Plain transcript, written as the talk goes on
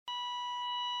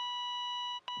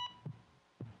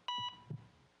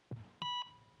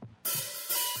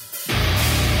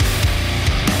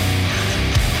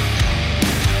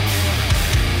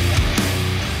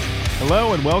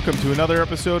Hello and welcome to another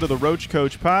episode of the Roach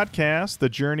Coach Podcast, the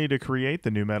journey to create the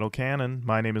new metal canon.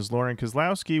 My name is Lauren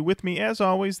Kozlowski. With me, as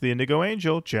always, the Indigo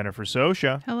Angel, Jennifer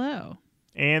Sosha. Hello.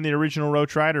 And the original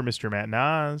Roach Rider, Mr. Matt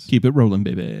Nas. Keep it rolling,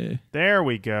 baby. There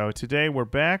we go. Today we're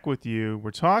back with you.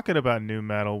 We're talking about new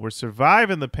metal. We're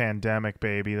surviving the pandemic,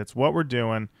 baby. That's what we're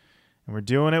doing. And we're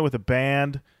doing it with a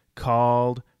band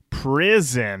called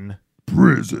Prison.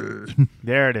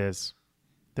 There it is.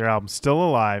 Their album's still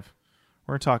alive.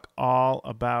 We're going to talk all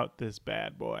about this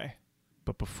bad boy.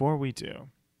 But before we do,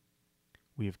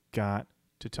 we've got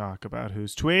to talk about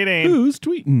who's tweeting. Who's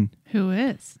tweeting? Who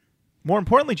is? More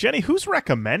importantly, Jenny, who's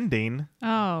recommending?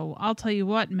 Oh, I'll tell you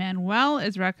what, Manuel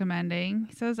is recommending.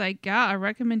 He says, I got a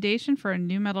recommendation for a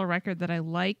new metal record that I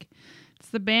like.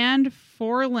 It's the band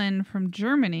Forlin from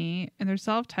Germany and their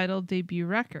self-titled debut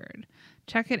record.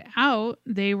 Check it out.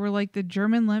 They were like the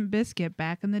German Limp Bizkit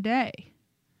back in the day.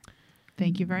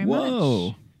 Thank you very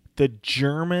much. The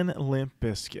German Limp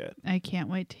Bizkit. I can't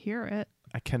wait to hear it.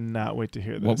 I cannot wait to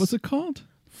hear this. What was it called?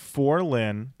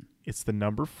 Forlin. It's the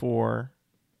number 4,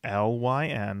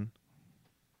 Lyn.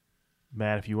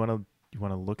 Matt, if you want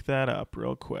to look that up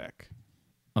real quick.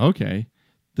 Okay.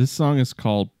 This song is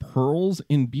called Pearls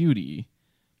in Beauty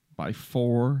by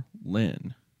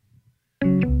Forlin.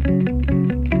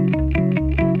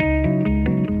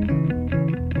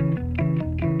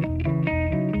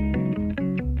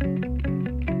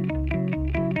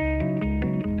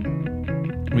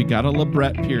 We got a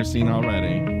labret piercing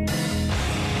already.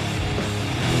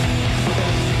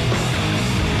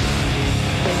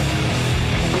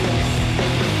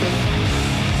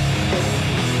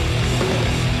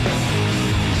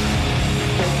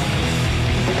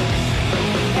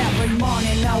 Every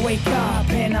morning I wake up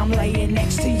and I'm laying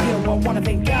next to you. I wanna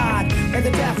thank God and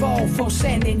the devil for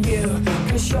sending you.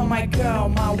 Cause you're my girl,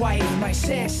 my wife, my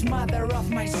sis, mother of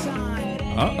my son.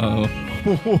 Uh-oh.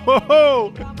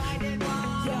 Whoa!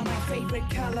 You're my favorite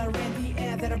color in the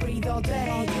air that I breathe all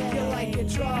day. You're like a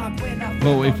drug when I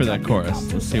We'll wait for that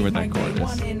chorus. Let's see where that chord is.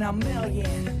 One in a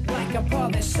million. Like a pearl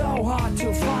that's so hard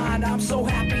to find. I'm so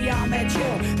happy I met you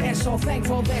and so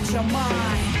thankful that you're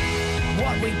mine.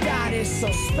 What we got is so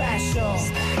special.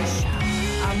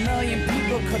 A million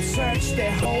people could search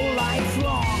their whole life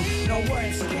long. No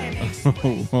words can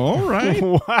explain. All right.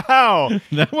 Wow.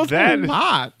 That was a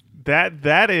lot.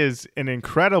 That is an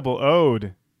incredible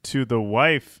ode to the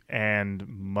wife and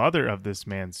mother of this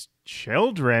man's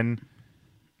children.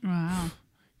 Wow.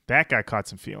 That guy caught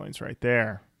some feelings right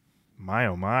there. My,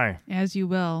 oh my. As you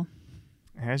will.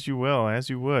 As you will, as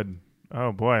you would.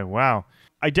 Oh boy, wow.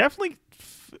 I definitely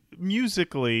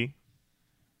musically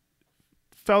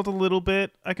felt a little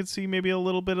bit, I could see maybe a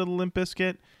little bit of the Limp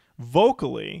Bizkit.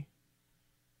 Vocally,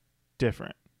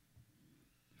 different.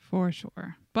 For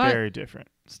sure. But Very different.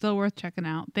 still worth checking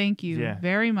out. Thank you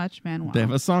very much, Manuel. They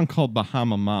have a song called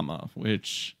Bahama Mama,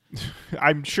 which...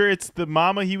 I'm sure it's the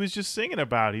mama he was just singing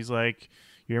about. He's like,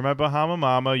 you're my Bahama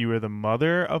Mama. You are the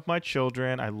mother of my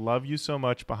children. I love you so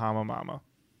much, Bahama Mama.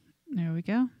 There we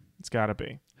go. It's got to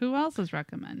be. Who else is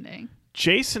recommending?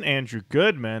 Jason Andrew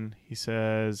Goodman, he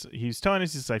says, he's telling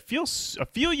us, he says, I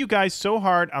feel you guys so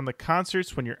hard on the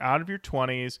concerts when you're out of your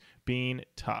 20s being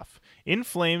tough. In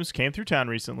Flames came through town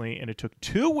recently, and it took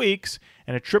 2 weeks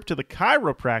and a trip to the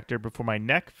chiropractor before my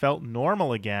neck felt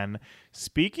normal again.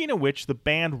 Speaking of which, the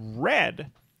band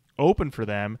Red opened for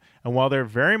them, and while they're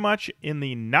very much in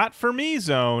the not for me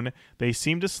zone, they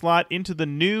seem to slot into the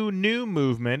new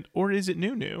movement, or is it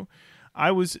new?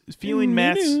 I was feeling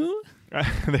Matt's...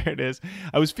 There it is.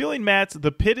 I was feeling Matt's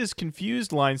 "The Pit is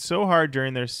Confused" line so hard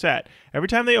during their set. Every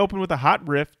time they open with a hot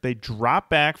riff, they drop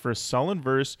back for a sullen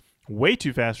verse, way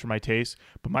too fast for my taste,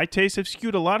 but my tastes have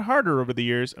skewed a lot harder over the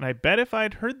years, and I bet if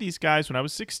I'd heard these guys when I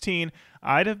was 16,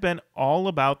 I'd have been all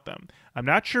about them. I'm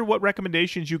not sure what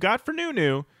recommendations you got for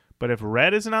new, but if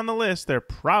Red isn't on the list, they're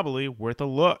probably worth a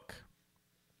look.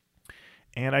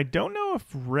 And I don't know if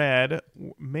Red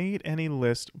made any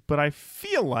list, but I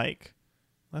feel like,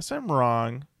 unless I'm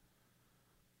wrong,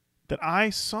 that I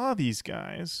saw these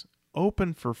guys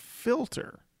open for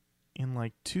Filter in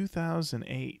like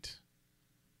 2008.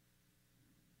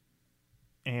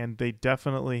 And they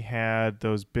definitely had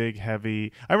those big,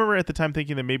 heavy... I remember at the time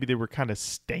thinking that maybe they were kind of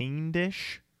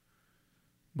Stained-ish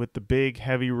with the big,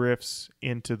 heavy riffs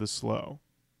into the slow.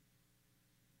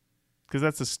 Because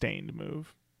that's a Stained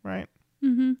move, right?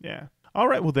 Mm-hmm. Yeah. All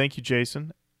right. Well, thank you,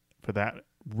 Jason, for that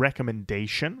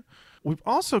recommendation. We've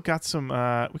also got some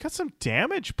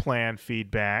Damage Plan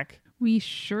feedback. We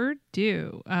sure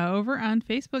do. Over on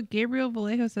Facebook, Gabriel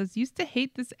Vallejo says, used to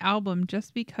hate this album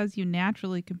just because you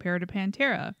naturally compare to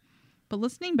Pantera. But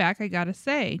listening back, I gotta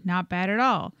say, not bad at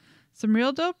all. Some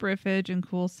real dope riffage and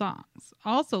cool songs.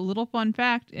 Also, little fun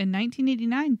fact, in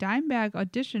 1989, Dimebag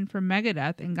auditioned for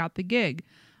Megadeth and got the gig.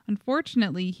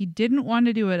 Unfortunately, he didn't want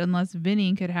to do it unless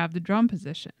Vinny could have the drum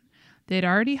position. They'd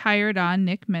already hired on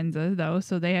Nick Menza, though,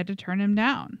 so they had to turn him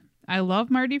down. I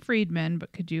love Marty Friedman,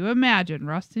 but could you imagine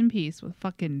Rust in Peace with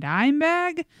fucking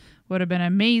Dimebag? Would have been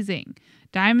amazing.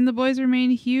 Dime and the boys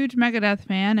remain a huge Megadeth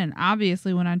fan and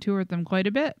obviously went on tour with them quite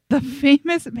a bit. The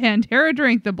famous Pantera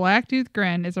drink, the Blacktooth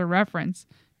Grin, is a reference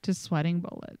to Sweating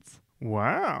Bullets.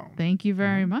 Wow. Thank you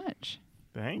very much.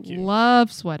 Thank you. Love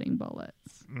Sweating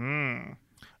Bullets.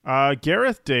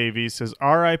 Gareth Davies says,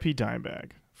 R.I.P.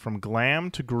 Dimebag. From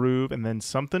glam to groove and then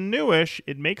something newish,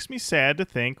 it makes me sad to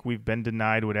think we've been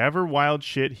denied whatever wild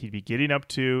shit he'd be getting up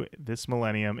to this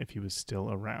millennium if he was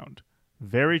still around.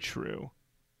 Very true.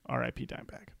 R.I.P.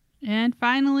 Dimebag. And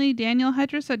finally, Daniel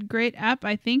Hedger said, great ep.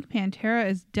 I think Pantera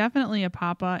is definitely a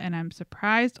papa, and I'm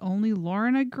surprised only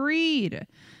Lauren agreed.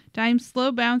 Dime's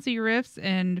slow, bouncy riffs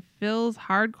and Phil's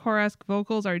hardcore-esque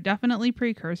vocals are definitely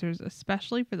precursors,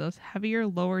 especially for those heavier,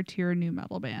 lower-tier nu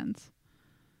metal bands.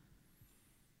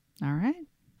 All right.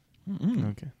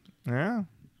 Okay. Yeah.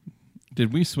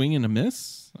 Did we swing and a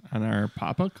miss on our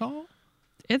Papa call?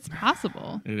 It's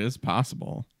possible. It is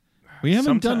possible. We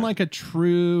haven't done like a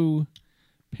true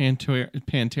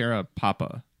Pantera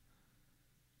Papa.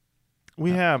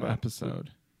 We haven't. Episode.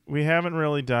 We haven't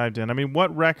really dived in. I mean,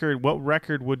 what record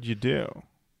would you do?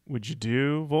 Would you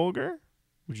do Vulgar?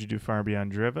 Would you do Far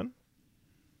Beyond Driven?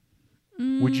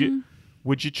 Would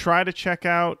you try to check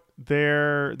out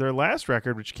their last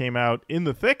record, which came out in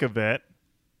the thick of it,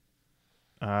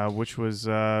 which was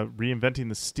Reinventing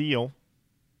the Steel?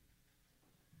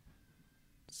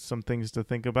 Some things to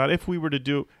think about. If we were to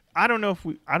do, I don't know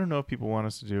if people want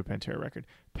us to do a Pantera record.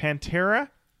 Pantera,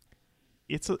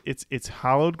 it's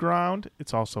hallowed ground.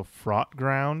 It's also fraught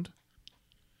ground.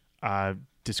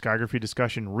 Discography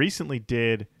Discussion recently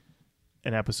did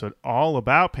an episode all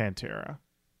about Pantera,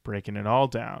 breaking it all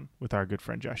down with our good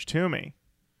friend Josh Toomey.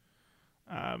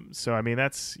 So I mean,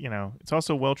 that's, it's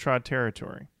also well-trod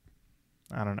territory.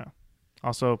 I don't know.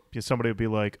 Also, somebody would be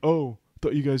like, "Oh,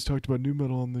 thought you guys talked about nu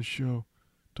metal on this show.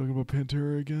 Talking about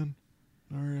Pantera again?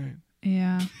 All right."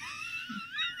 Yeah.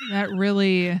 That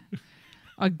really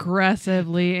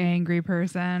aggressively angry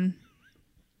person.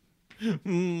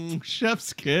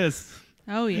 Chef's kiss.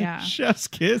 Oh, yeah. Chef's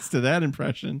kiss to that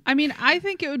impression. I mean, I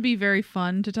think it would be very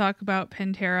fun to talk about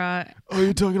Pantera. Oh,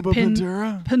 you're talking about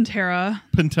Pantera? Pantera.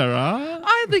 Pantera?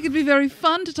 I think it'd be very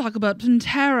fun to talk about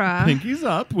Pantera. Pinky's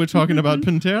up. We're talking about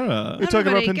Pantera. We're talking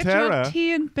about Everybody, get Pantera. your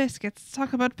tea and biscuits. Let's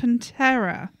talk about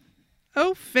Pantera.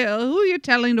 Oh, Phil, who are you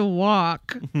telling to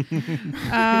walk?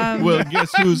 Well,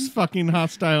 guess who's fucking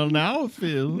hostile now,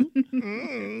 Phil?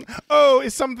 Oh,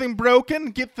 is something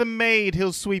broken? Get the maid.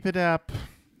 He'll sweep it up.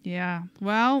 Yeah.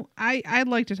 Well, I'd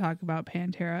like to talk about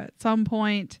Pantera at some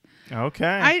point.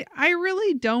 Okay. I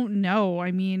really don't know.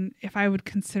 I mean, if I would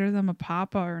consider them a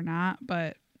papa or not,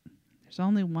 but there's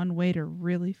only one way to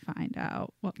really find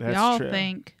out what we That's all true.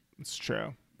 think. It's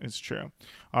true. It's true.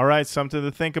 All right, something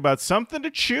to think about, something to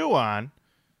chew on.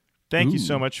 Thank you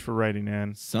so much for writing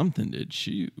in. Something to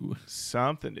chew.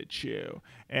 Something to chew.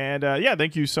 And yeah,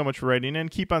 thank you so much for writing in.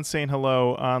 Keep on saying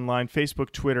hello online,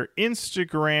 Facebook, Twitter,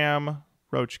 Instagram,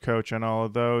 Roach Coach on all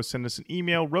of those. Send us an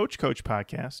email,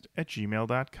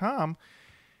 roachcoachpodcast@gmail.com.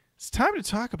 It's time to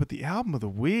talk about the album of the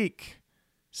week,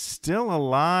 Still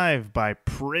Alive by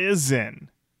Prison.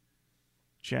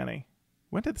 Jenny,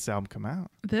 when did this album come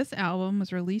out? This album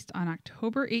was released on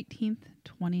October 18th,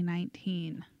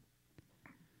 2019.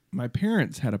 My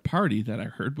parents had a party that I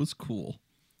heard was cool.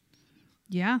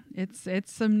 Yeah, it's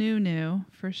some new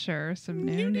for sure. Some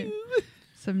new.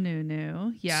 Some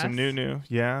new. Yes. Some new.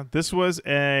 Yeah. This was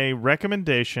a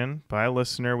recommendation by a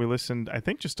listener. We listened, I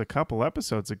think, just a couple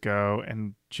episodes ago.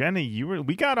 And Jenny,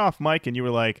 we got off mic and you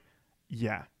were like,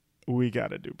 yeah, we got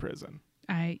to do Prison.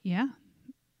 I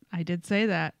did say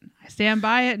that. I stand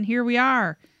by it, and here we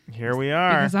are. Here we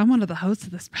are. Because I'm one of the hosts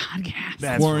of this podcast.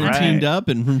 That's Quarantined right. up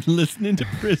and listening to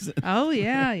Prison. Oh,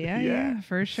 yeah,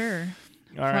 for sure.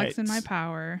 All right. Flexing my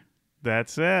power.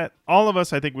 That's it. All of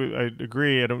us, I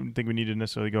agree. I don't think we need to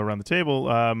necessarily go around the table.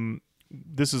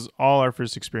 This is all our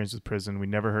first experience with Prison. We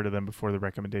never heard of them before the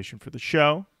recommendation for the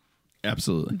show.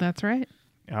 Absolutely. That's right.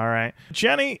 All right.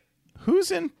 Jenny, who's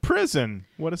in Prison?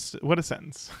 What a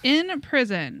sentence. In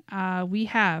Prison, we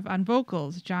have on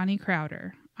vocals, Johnny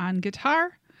Crowder. On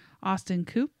guitar, Austin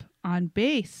Coop. On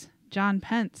bass, John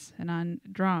Pence. And on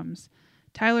drums,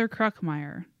 Tyler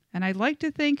Kruckmeyer. And I'd like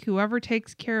to thank whoever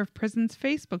takes care of Prison's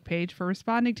Facebook page for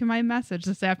responding to my message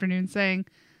this afternoon saying,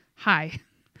 hi.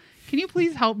 Can you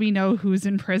please help me know who's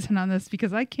in prison on this?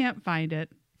 Because I can't find it.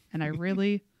 And I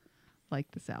really like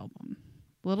this album.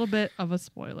 A little bit of a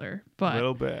spoiler, but A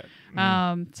little bit.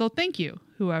 so thank you,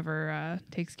 whoever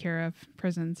takes care of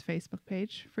Prison's Facebook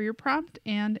page, for your prompt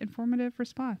and informative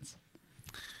response.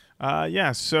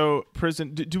 Yeah, so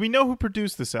Prison, do we know who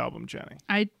produced this album, Jenny?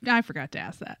 I forgot to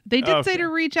ask that. They did say Okay. to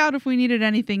reach out if we needed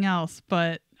anything else,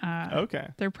 but Okay.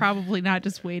 they're probably not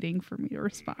just waiting for me to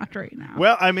respond right now.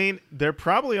 Well, I mean, they're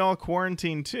probably all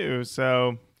quarantined too,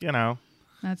 so, you know.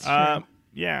 That's true.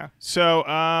 Yeah. So,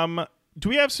 do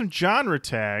we have some genre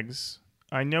tags?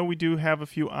 I know we do have a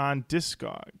few on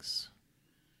Discogs,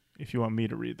 if you want me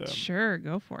to read them. Sure,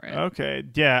 go for it. Okay.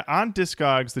 Yeah, on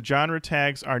Discogs, the genre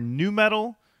tags are new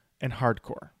metal and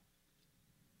hardcore.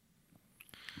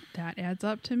 That adds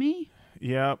up to me.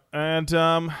 Yep.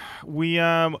 And we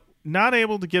not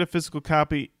able to get a physical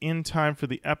copy in time for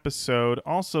the episode.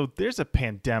 Also, there's a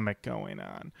pandemic going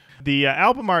on. The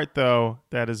album art, though,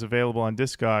 that is available on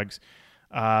Discogs,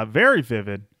 very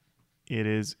vivid. It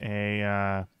is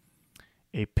a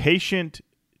patient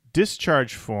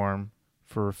discharge form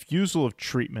for refusal of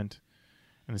treatment.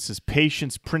 And it says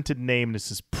patient's printed name, and it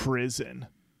says prison.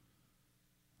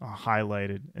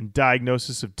 Highlighted. And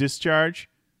diagnosis of discharge.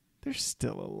 They're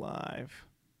still alive.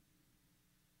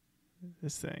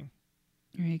 This thing.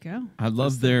 There you go. I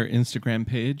love their Instagram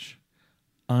page.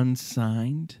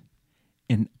 Unsigned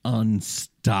and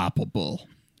unstoppable.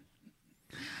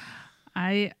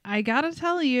 I gotta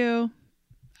tell you,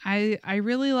 I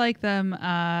really like them.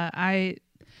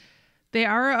 They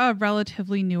are a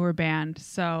relatively newer band,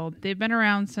 so they've been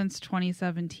around since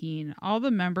 2017. All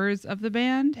the members of the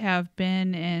band have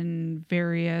been in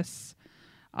various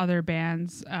other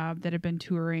bands that have been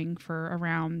touring for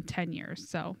around 10 years.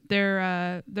 So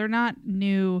they're not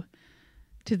new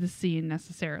to the scene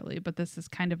necessarily, but this is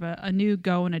kind of a new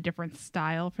go and a different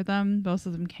style for them. Most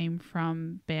of them came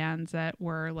from bands that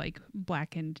were like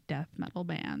blackened death metal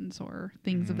bands or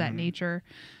things of that nature.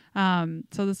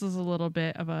 So this is a little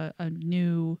bit of a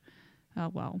new,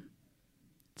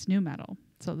 it's new metal.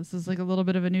 So this is like a little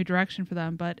bit of a new direction for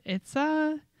them, but it's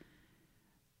very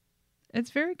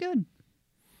good.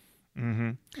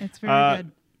 Mm-hmm. It's very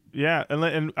good. Yeah,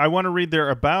 and I want to read their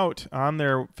about on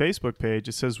their Facebook page.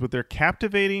 It says, with their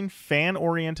captivating,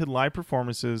 fan-oriented live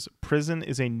performances, Prison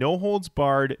is a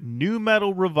no-holds-barred new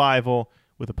metal revival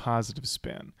with a positive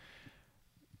spin.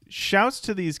 Shouts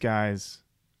to these guys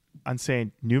on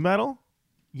saying, new metal?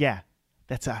 Yeah,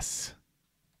 that's us.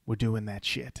 We're doing that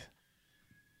shit.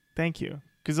 Thank you.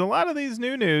 Because a lot of these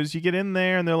new news, you get in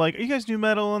there and they're like, are you guys new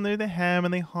metal? And they hem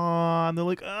and they haw. And they're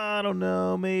like, I don't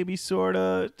know, maybe, sort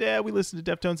of. Yeah, we listen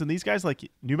to Deftones. And these guys like,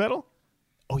 new metal?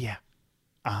 Oh, yeah.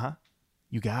 Uh-huh.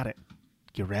 You got it.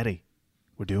 Get ready.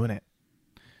 We're doing it.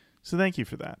 So thank you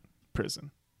for that, Prison.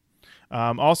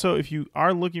 Also, if you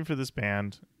are looking for this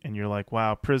band and you're like,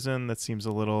 wow, Prison, that seems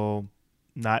a little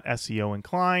not SEO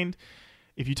inclined.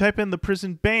 If you type in the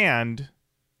Prison band,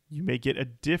 you may get a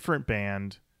different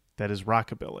band that is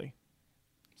rockabilly.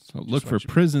 So look for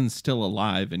Prison Still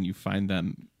Alive and you find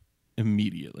them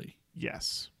immediately.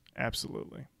 Yes,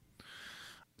 absolutely.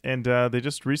 And they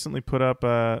just recently put up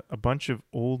a bunch of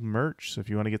old merch. So if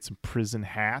you want to get some Prison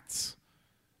hats,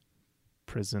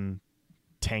 Prison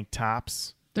tank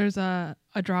tops. There's a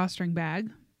drawstring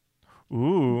bag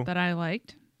Ooh. that I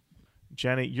liked.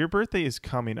 Jenny, your birthday is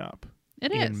coming up.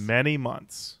 It in is. many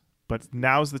months. But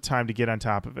now's the time to get on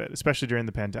top of it, especially during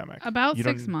the pandemic. About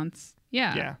 6 months.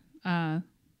 Yeah. Yeah.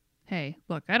 Hey,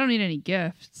 look, I don't need any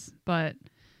gifts, but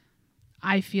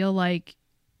I feel like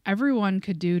everyone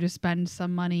could do to spend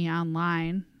some money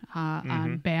online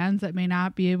on bands that may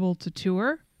not be able to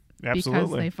tour because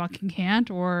Absolutely. they fucking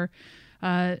can't, or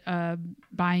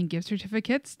buying gift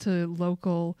certificates to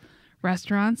local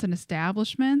restaurants and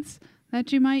establishments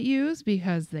that you might use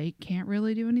because they can't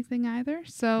really do anything either.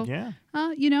 So, Yeah.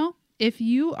 If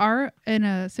you are in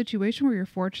a situation where you're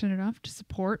fortunate enough to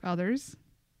support others,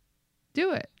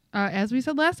 do it. As we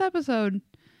said last episode,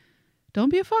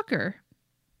 don't be a fucker.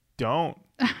 Don't.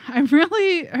 I'm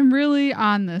really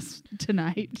on this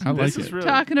tonight. I like This it. is really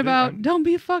Talking about yeah. don't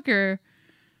be a fucker.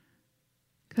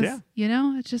 Because,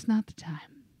 Yeah. it's just not the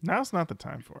time. Now's not the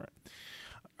time for it.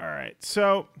 All right.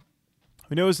 So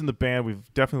we know it's in the band.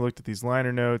 We've definitely looked at these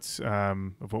liner notes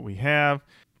of what we have.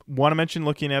 Want to mention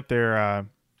looking at their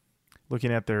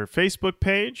Facebook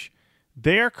page.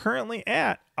 They are currently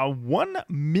at 1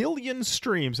 million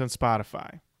streams on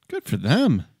Spotify. Good for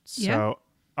them. So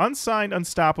unsigned,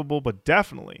 unstoppable, but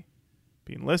definitely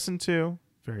being listened to.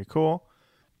 Very cool.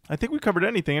 I think we covered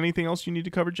anything. Anything else you need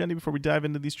to cover, Jenny, before we dive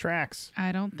into these tracks?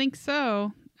 I don't think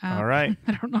so. All right.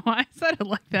 I don't know why I said it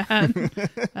like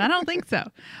that. I don't think so.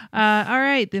 All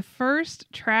right. The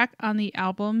first track on the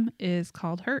album is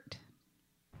called Hurt.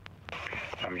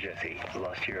 I'm Jesse.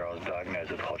 Last year I was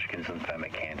diagnosed with Hodgkin's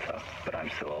lymphoma cancer, but I'm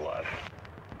still alive.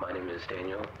 My name is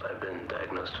Daniel. I've been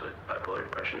diagnosed with bipolar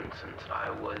depression since I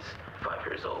was 5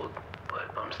 years old,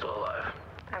 but I'm still alive.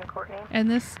 I'm Courtney. And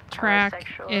this track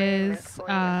is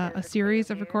a series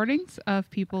of recordings of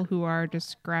people who are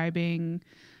describing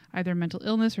either mental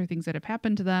illness or things that have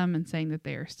happened to them and saying that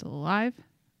they are still alive.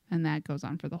 And that goes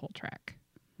on for the whole track.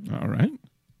 All right.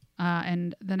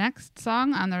 And the next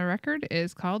song on the record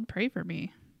is called Pray For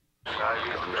Me.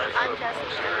 I'm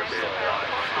Jessica.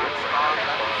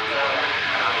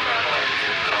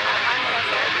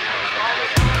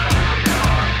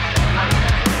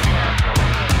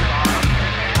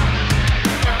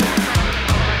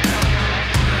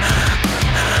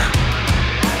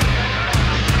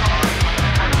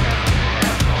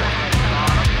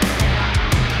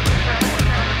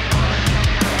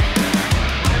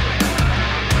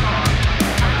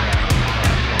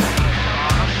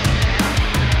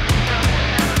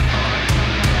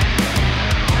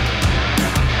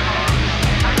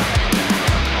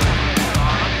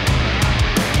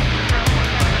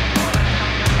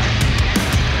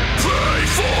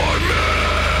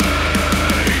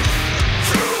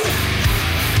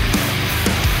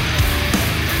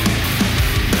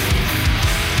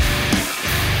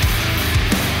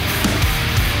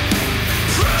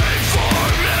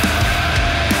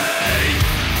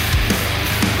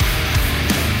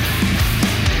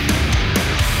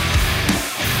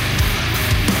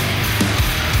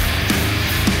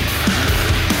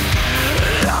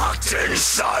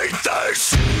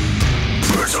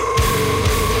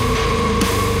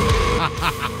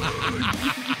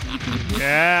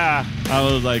 Yeah. I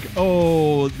was like,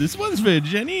 oh, this one's for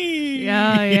Jenny.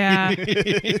 Yeah, yeah.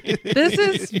 This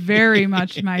is very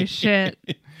much my shit.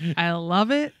 I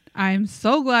love it. I'm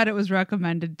so glad it was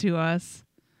recommended to us.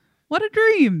 What a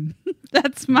dream.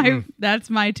 That's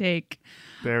my take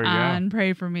There we on go.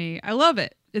 Pray For Me. I love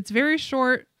it. It's very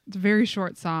short. It's a very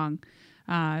short song.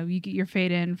 You get your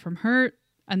fade in from Hurt,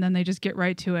 and then they just get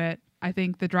right to it. I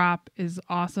think the drop is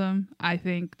awesome. I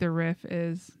think the riff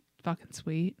is fucking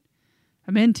sweet.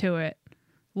 I'm into it.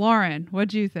 Lauren,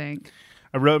 what'd you think?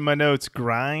 I wrote in my notes,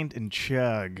 grind and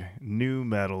chug, new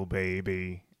metal,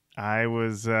 baby. I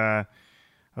was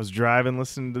driving,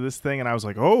 listening to this thing, and I was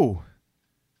like, oh,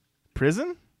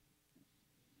 prison?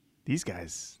 These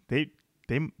guys, they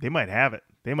might have it.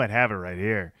 They might have it right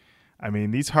here. I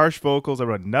mean, these harsh vocals, I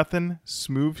wrote nothing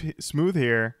smooth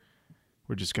here.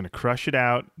 We're just going to crush it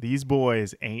out. These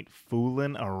boys ain't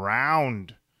fooling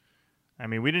around. I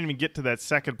mean, we didn't even get to that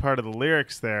second part of the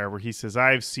lyrics there where he says,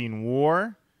 I've seen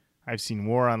war. I've seen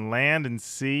war on land and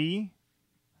sea.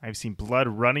 I've seen blood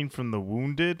running from the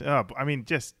wounded. Oh, I mean,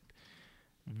 just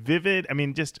vivid. I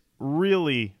mean, just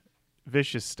really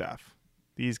vicious stuff.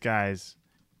 These guys,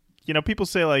 you know, people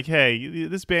say like, hey,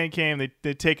 this band came,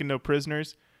 they've taken no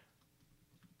prisoners.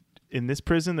 In this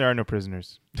prison, there are no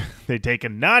prisoners. They've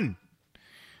taken none.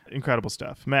 Incredible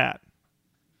stuff. Matt.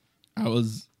 I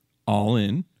was all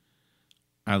in.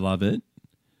 I love it.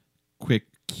 Quick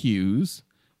cues,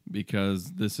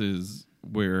 because this is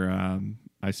where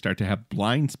I start to have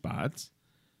blind spots.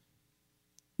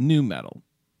 New metal.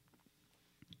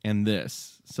 And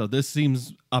this. So this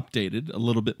seems updated, a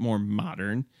little bit more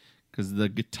modern, because the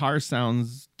guitar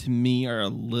sounds to me are a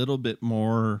little bit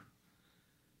more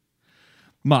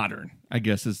modern, I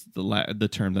guess is the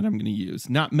term that I'm going to use.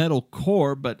 Not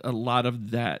metalcore, but a lot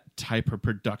of that type of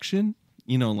production.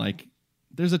 You know, like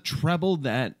there's a treble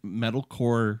that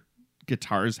metalcore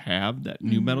guitars have that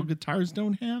new metal guitars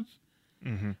don't have.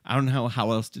 Mm-hmm. I don't know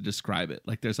how else to describe it.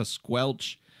 Like there's a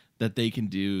squelch that they can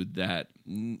do that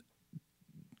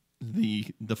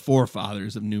the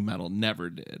forefathers of new metal never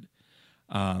did.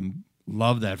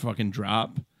 Love that fucking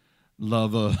drop.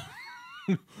 Love a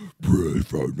pray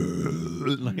for me.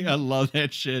 Like I love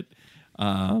that shit.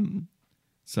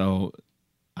 So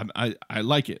I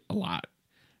like it a lot.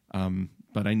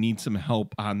 But I need some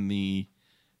help on the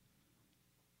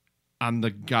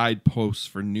guideposts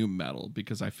for new metal,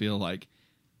 because I feel like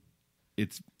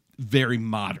it's very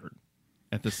modern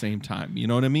at the same time. You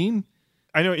know what I mean?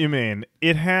 I know what you mean.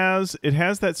 It has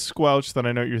that squelch that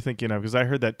I know what you're thinking of, because I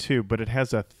heard that too, but it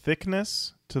has a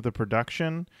thickness to the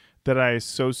production that I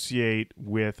associate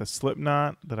with a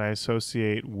Slipknot, that I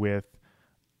associate with,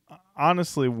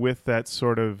 honestly, with that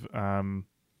sort of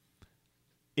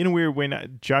in a weird way,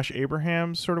 Josh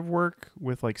Abraham's sort of work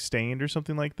with like Stained or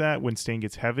something like that, when Stained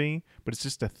gets heavy, but it's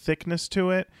just a thickness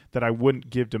to it that I wouldn't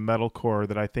give to metalcore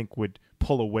that I think would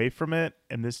pull away from it,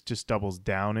 and this just doubles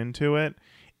down into it.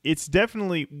 It's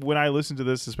definitely, when I listened to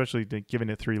this, especially giving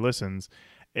it 3 listens,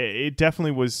 it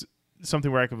definitely was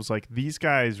something where I was like, these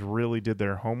guys really did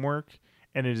their homework,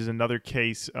 and it is another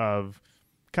case of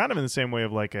kind of in the same way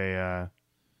of like a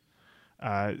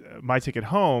My Ticket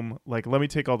Home, like, let me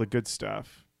take all the good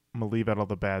stuff, I'm gonna leave out all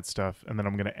the bad stuff, and then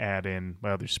I'm gonna add in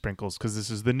my other sprinkles, because this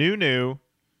is the new,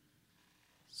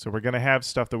 so we're gonna have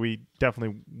stuff that we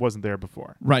definitely wasn't there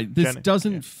before. Right. This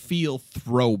doesn't feel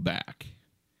throwback.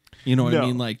 You know what I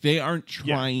mean? Like, they aren't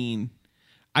trying.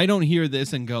 I don't hear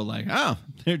this and go like, oh,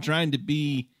 they're trying to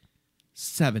be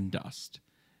Seven Dust.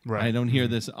 Right. I don't hear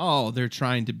this, oh, they're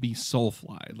trying to be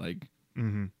Soulfly. Like,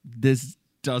 this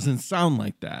doesn't sound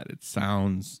like that. It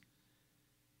sounds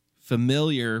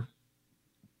familiar,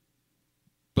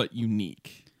 but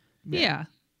unique. Yeah.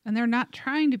 And they're not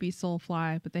trying to be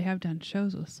Soulfly, but they have done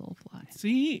shows with Soulfly.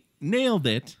 See? Nailed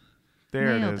it.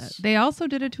 There Nailed it is. They also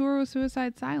did a tour with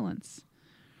Suicide Silence.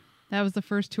 That was the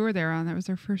first tour they were on. That was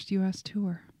their first U.S.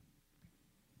 tour.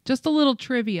 Just a little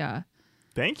trivia.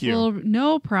 Thank you.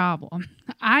 No problem.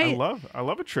 I love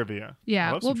a trivia.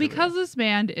 Yeah, well, because this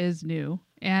band is new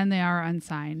and they are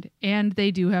unsigned and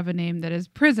they do have a name that is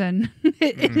Prison,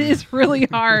 it is really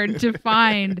hard to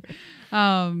find.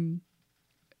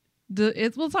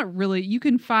 It's not really. You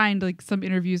can find like some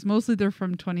interviews. Mostly they're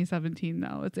from 2017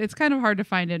 though. It's kind of hard to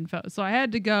find info. So I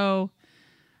had to go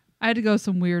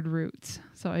some weird routes.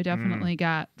 So I definitely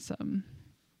got some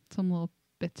little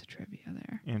bits of trivia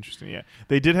there. Interesting. Yeah,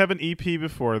 they did have an EP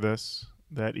before this.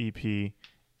 That EP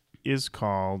is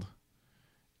called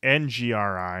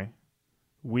NGRI.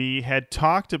 We had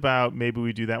talked about maybe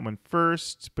we do that one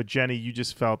first, but Jenny, you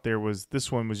just felt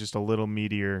this one was just a little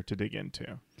meatier to dig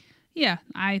into. Yeah,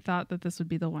 I thought that this would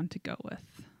be the one to go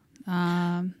with.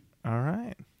 All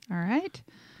right. All right.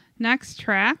 Next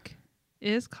track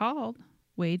is called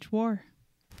Wage War.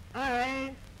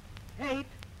 I hate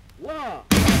war.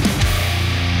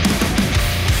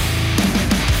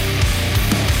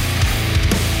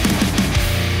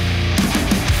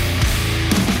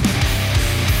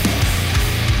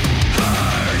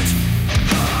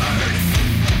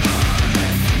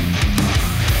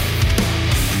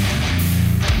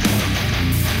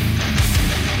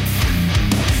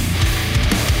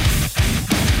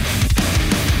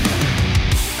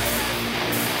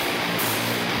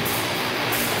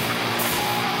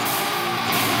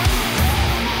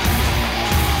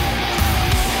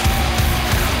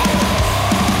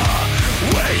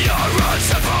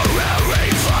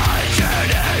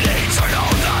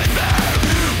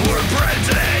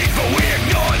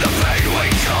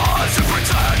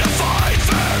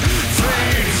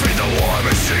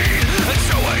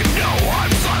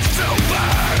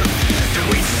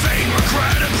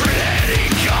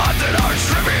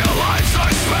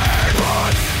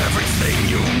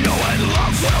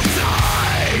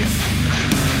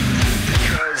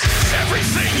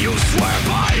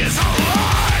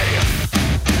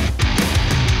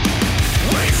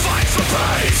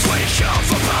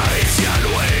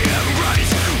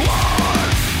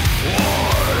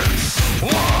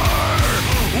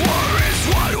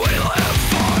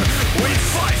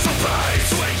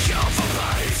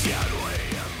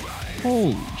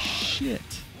 Holy shit.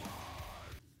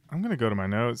 I'm going to go to my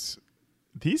notes.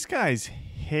 These guys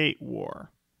hate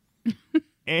war.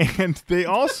 And they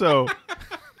also...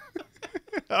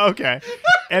 okay.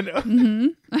 And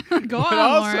Go on,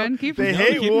 also, Lauren. Keep they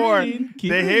going. hate war.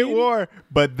 They hate war,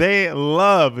 but they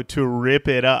love to rip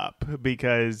it up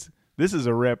because this is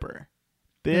a ripper.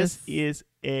 This is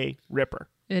a ripper.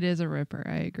 It is a ripper.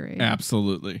 I agree.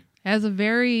 Absolutely. Has a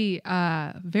very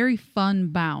fun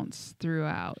bounce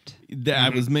throughout. I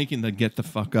was making the get the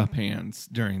fuck up hands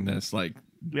during this. Like,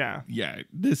 yeah,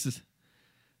 this is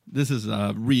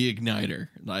a reigniter.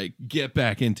 Like, get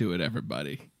back into it,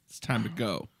 everybody. It's time to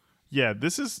go. Yeah,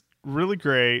 this is really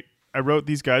great. I wrote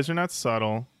these guys are not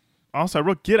subtle. Also, I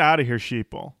wrote get out of here,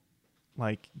 sheeple.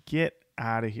 Like, get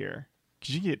out of here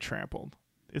because you get trampled.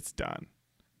 It's done.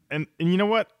 And you know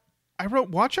what? I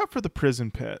wrote watch out for the prison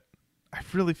pit. I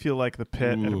really feel like the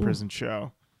pit at a prison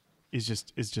show is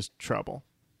just trouble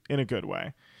in a good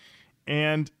way.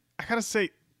 And I gotta say,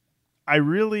 I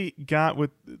really got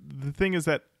with the thing is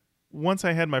that once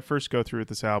I had my first go through with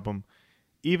this album,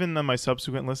 even on my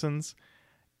subsequent listens,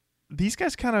 these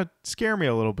guys kind of scare me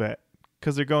a little bit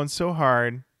because they're going so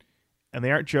hard and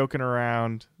they aren't joking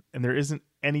around and there isn't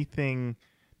anything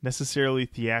necessarily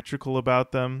theatrical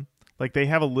about them. Like they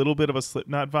have a little bit of a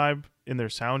Slipknot vibe in their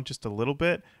sound just a little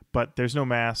bit, but there's no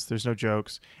mass, there's no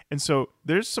jokes. And so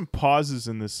there's some pauses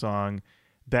in this song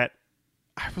that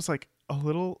I was like a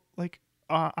little like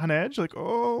on edge, like,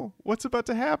 oh, what's about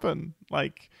to happen?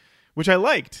 Like, which I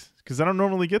liked because I don't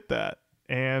normally get that.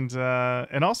 And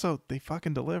also they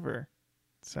fucking deliver.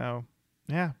 So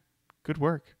yeah, good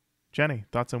work. Jenny,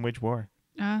 thoughts on Wage War?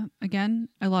 Again,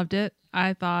 I loved it.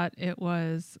 I thought it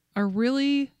was a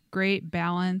really great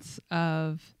balance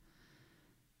of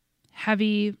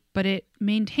heavy, but it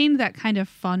maintained that kind of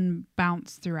fun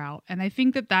bounce throughout. And I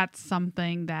think that that's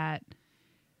something that,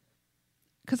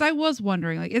 because I was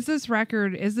wondering, like, is this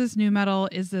record, is this new metal,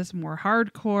 is this more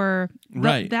hardcore?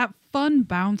 Right. That fun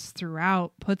bounce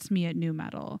throughout puts me at new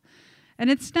metal. And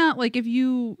it's not like if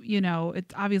you know,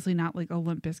 it's obviously not like a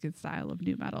Limp Bizkit style of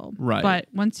new metal. Right. But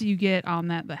once you get on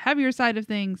the heavier side of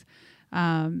things,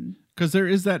 because there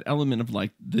is that element of like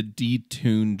the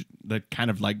detuned, the kind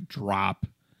of like drop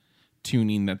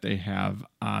tuning that they have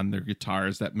on their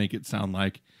guitars that make it sound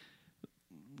like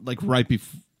right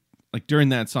before, like during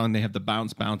that song, they have the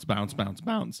bounce, bounce, bounce, bounce,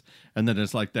 bounce. And then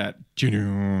it's like that,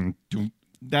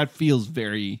 that feels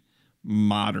very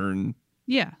modern.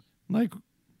 yeah. Like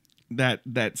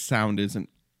that sound isn't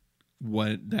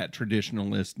what that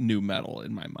traditionalist new metal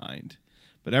in my mind.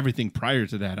 But everything prior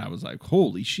to that, I was like,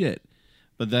 holy shit.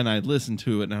 But then I listened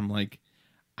to it and I'm like,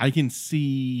 I can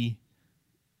see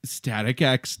Static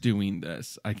X doing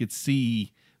this. I could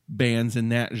see bands in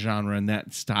that genre and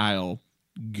that style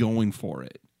going for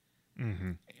it.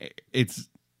 Mm-hmm. It's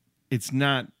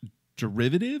not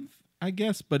derivative, I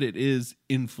guess, but it is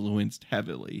influenced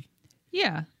heavily.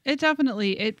 Yeah,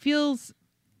 it feels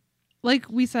like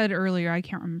we said earlier. I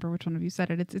can't remember which one of you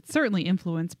said it. It's certainly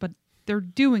influenced, but they're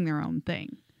doing their own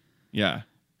thing. Yeah.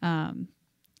 And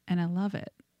I love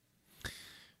it.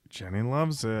 Jenny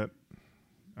loves it.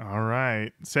 All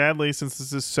right. Sadly, since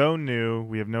this is so new,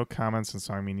 we have no comments on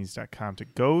songmeanings.com to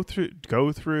go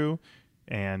through,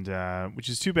 and which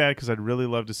is too bad because I'd really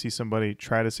love to see somebody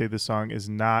try to say this song is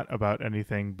not about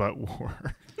anything but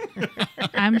war.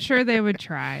 I'm sure they would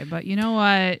try, but you know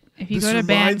what? If you This go to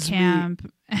reminds me- Bandcamp,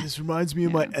 This reminds me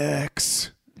of my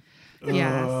ex.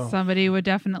 yeah, somebody would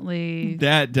definitely.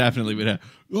 That definitely would have.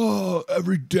 Oh,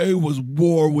 every day was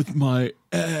war with my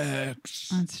ex.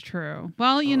 That's true.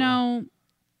 Well, you know,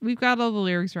 we've got all the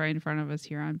lyrics right in front of us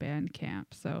here on Bandcamp,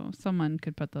 so someone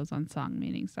could put those on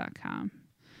songmeanings.com.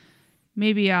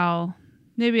 Maybe I'll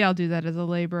do that as a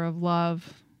labor of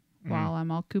love while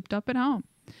I'm all cooped up at home.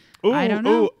 Ooh, I don't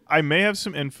know. I may have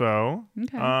some info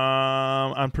Okay.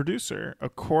 on producer.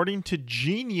 According to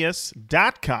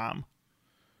Genius.com,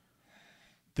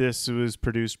 this was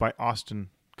produced by Austin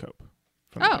Cope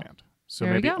from the band. So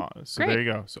there we maybe go. So Great. there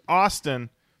you go. So Austin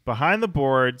behind the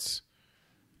boards,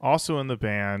 also in the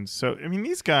band. So I mean,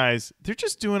 these guys, they're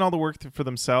just doing all the work for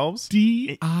themselves.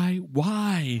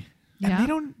 DIY. Yeah.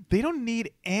 And they don't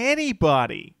need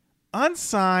anybody.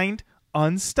 Unsigned,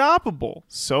 unstoppable.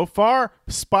 So far,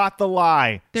 spot the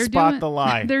lie. Spot the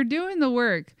lie. They're doing the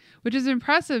work, which is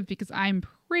impressive because I'm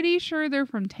pretty sure they're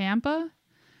from Tampa.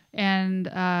 And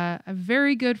a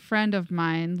very good friend of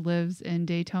mine lives in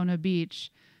Daytona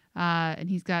Beach. And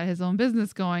he's got his own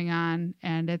business going on.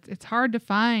 And it's hard to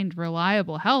find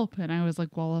reliable help. And I was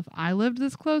like, well, if I lived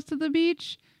this close to the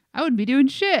beach, I wouldn't be doing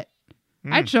shit.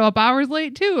 I'd show up hours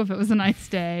late too if it was a nice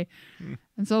day.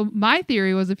 And so my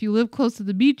theory was if you live close to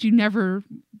the beach, you never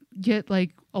get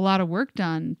like a lot of work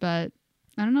done. But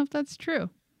I don't know if that's true.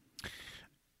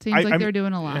 Seems like they're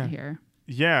doing a lot here.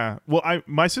 Yeah. Well,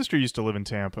 my sister used to live in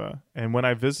Tampa, and when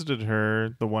I visited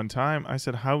her the one time, I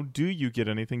said, "How do you get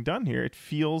anything done here? It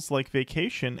feels like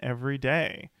vacation every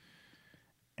day."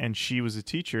 And she was a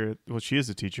teacher. Well, she is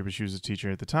a teacher, but she was a teacher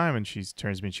at the time, and she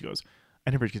turns to me and she goes,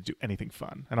 "I never get to do anything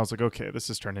fun." And I was like, "Okay, this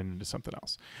is turning into something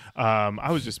else."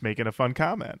 I was just making a fun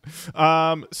comment.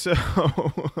 Your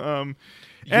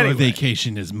Anyway.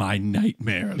 vacation is my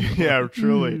nightmare. Yeah,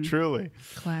 truly.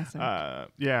 Classic.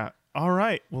 Yeah. All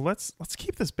right. Well, let's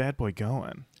keep this bad boy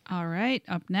going. All right.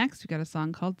 Up next, we got a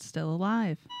song called Still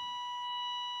Alive.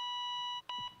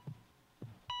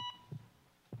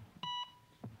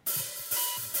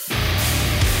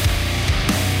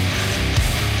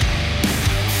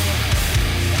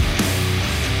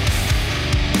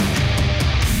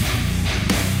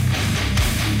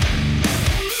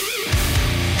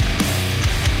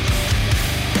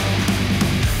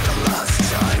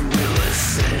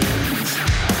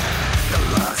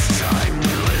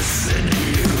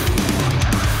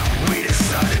 We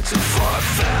decided to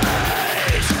forfeit.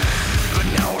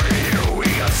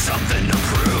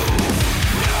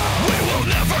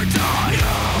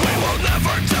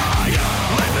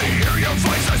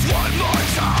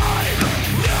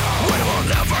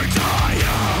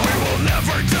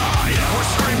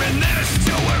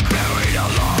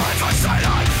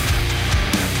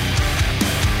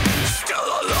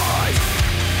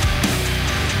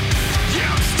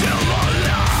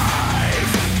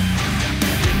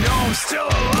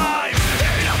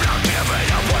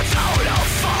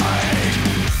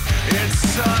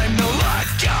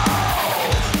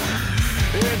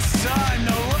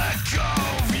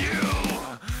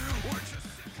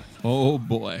 Oh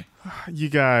boy. You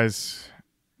guys,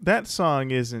 that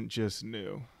song isn't just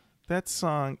new. That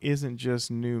song isn't just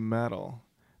new metal.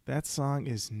 That song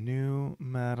is new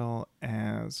metal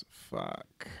as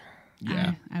fuck.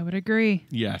 Yeah. I would agree.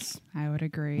 Yes. I would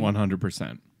agree.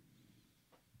 100%.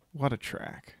 What a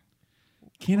track.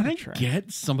 Can What a I track.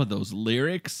 get some of those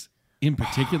lyrics? In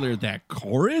particular, that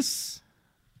chorus?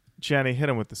 Jenny, hit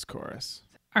him with this chorus.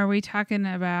 Are we talking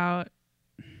about?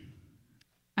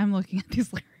 I'm looking at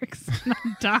these lyrics and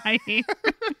I'm dying.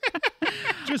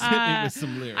 Just hit me with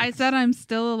some lyrics. I said I'm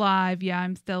still alive. Yeah,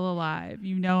 I'm still alive.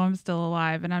 You know I'm still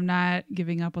alive, and I'm not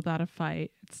giving up without a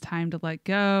fight. It's time to let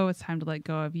go. It's time to let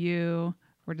go of you.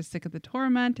 We're just sick of the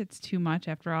torment. It's too much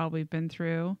after all we've been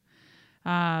through.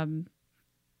 The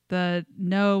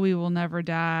no, we will never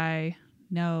die.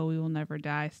 No, we will never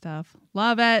die stuff.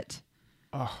 Love it.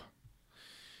 Oh,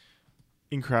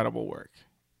 incredible work.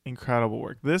 Incredible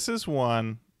work. This is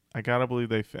one I gotta believe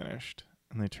they finished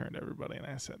and they turned everybody and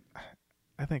I said,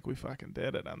 I think we fucking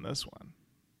did it on this one.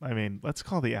 I mean, let's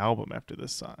call the album after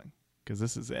this song because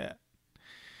this is it.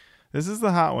 This is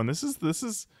the hot one. This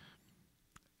is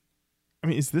I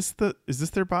mean, is this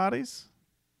their bodies?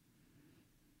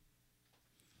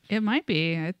 It might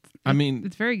be.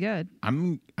 It's very good.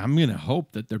 I'm gonna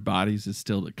hope that their bodies is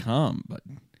still to come, but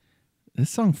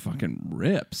this song fucking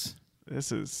rips.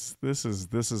 This is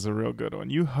a real good one.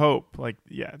 You hope, like,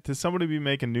 yeah, to somebody be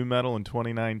making new metal in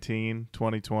 2019,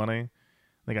 2020,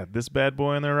 they got this bad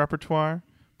boy in their repertoire.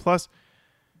 Plus,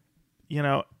 you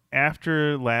know,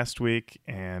 after last week,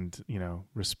 and, you know,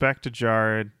 respect to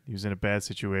Jared, he was in a bad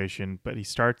situation, but he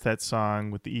starts that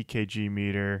song with the EKG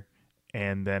meter,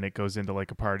 and then it goes into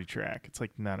like a party track. It's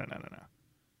like, no.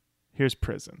 Here's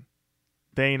Prison.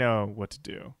 They know what to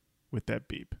do with that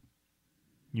beep.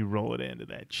 You roll it into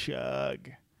that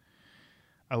chug.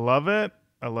 I love it.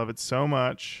 I love it so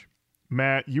much.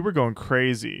 Matt, you were going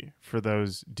crazy for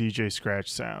those DJ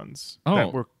scratch sounds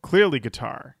that were clearly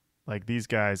guitar. Like, these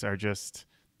guys are just,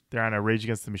 they're on a Rage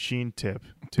Against the Machine tip,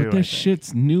 too. But this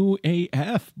shit's new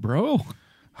AF, bro.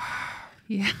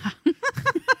 Yeah.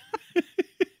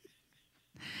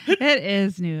 It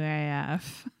is new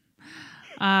AF.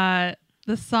 The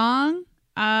song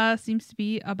seems to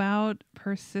be about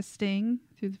persisting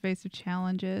through the face of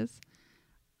challenges.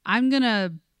 I'm going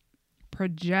to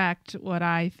project what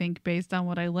I think based on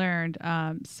what I learned.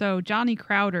 So Johnny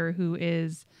Crowder, who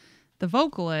is the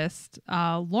vocalist,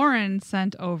 Lauren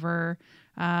sent over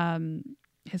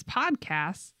his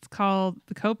podcast. It's called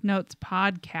the Cope Notes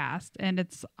Podcast, and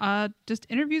it's just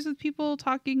interviews with people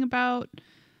talking about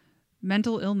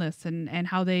mental illness and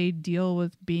how they deal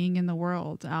with being in the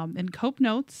world. And Cope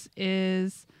Notes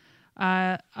is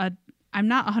I'm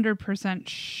not 100%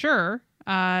 sure.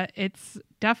 It's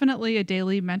definitely a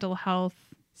daily mental health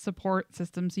support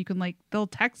system. So you can, they'll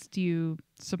text you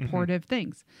supportive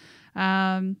things.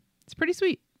 It's pretty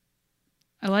sweet.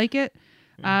 I like it.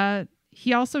 Yeah.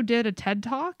 He also did a TED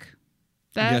Talk.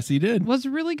 Yes, he did. Was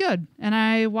really good. And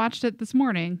I watched it this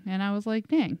morning and I was like,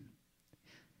 dang.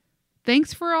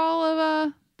 Thanks for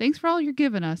all you're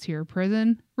giving us here,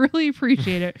 Prison. Really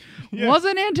appreciate it. Yeah.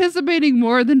 Wasn't anticipating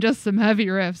more than just some heavy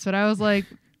riffs, but I was like,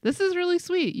 this is really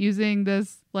sweet using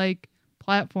this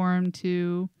platform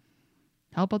to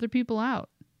help other people out.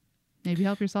 Maybe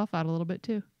help yourself out a little bit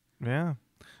too. Yeah.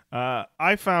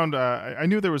 I found I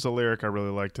knew there was a lyric I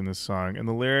really liked in this song, and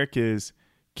the lyric is,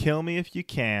 "Kill me if you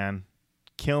can.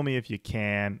 Kill me if you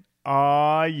can.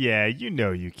 Aw, yeah, you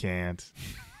know you can't."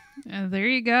 There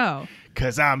you go.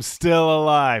 'Cause I'm still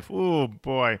alive. Oh,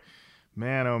 boy.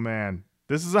 Man, oh, man.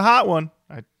 This is a hot one.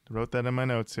 I wrote that in my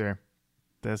notes here.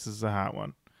 This is a hot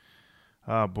one.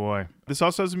 Oh, boy. This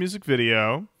also has a music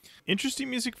video. Interesting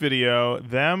music video.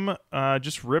 Them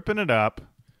just ripping it up.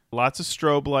 Lots of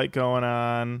strobe light going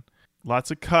on.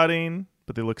 Lots of cutting,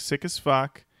 but they look sick as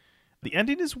fuck. The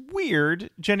ending is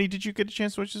weird. Jenny, did you get a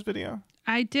chance to watch this video?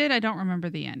 I did. I don't remember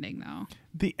the ending, though.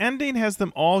 The ending has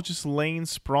them all just laying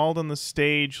sprawled on the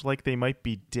stage like they might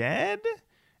be dead.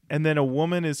 And then a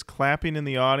woman is clapping in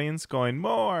the audience going,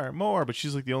 more, more. But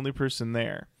she's like the only person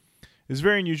there. It's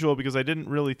very unusual because I didn't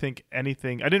really think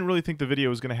the video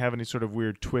was going to have any sort of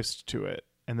weird twist to it.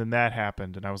 And then that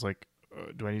happened. And I was like,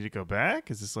 do I need to go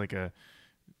back? Is this like a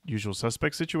Usual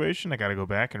Suspect situation? I got to go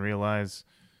back and realize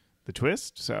the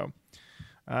twist. So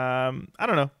I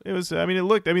don't know. Here's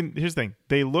the thing.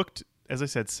 They looked, as I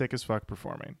said, sick as fuck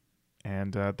performing.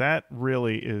 And that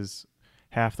really is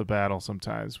half the battle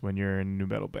sometimes when you're in a new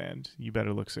metal band. You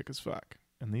better look sick as fuck.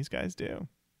 And these guys do.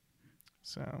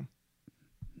 So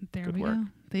there good we work. go.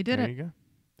 They did there it. You go.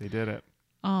 They did it.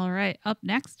 All right. Up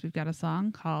next, we've got a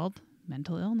song called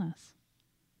Mental Illness.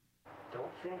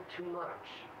 Don't think too much.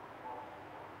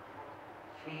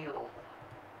 Feel.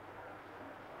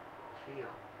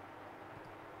 Feel.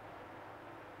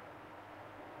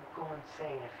 You'll go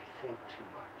insane if you think too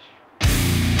much.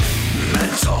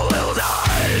 Mental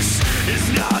illness is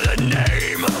not a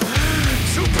name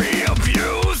to be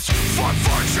abused for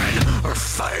fortune or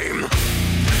fame.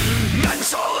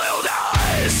 Mental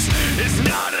illness is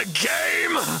not a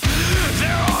game.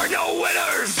 There are no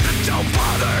winners. Don't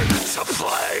bother to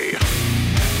play.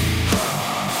 Heart,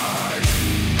 heart,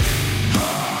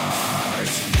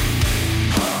 heart,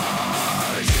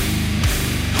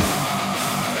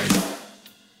 heart.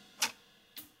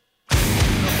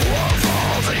 Of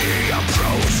all the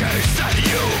approaches that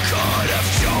you could have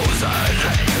chosen,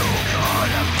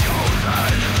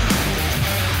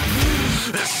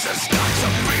 this is not to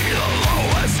be the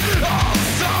lowest of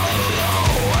the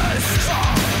lowest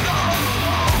of the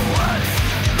lowest.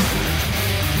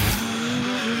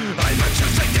 I bet you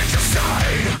think that you've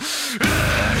seen it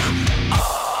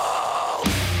all.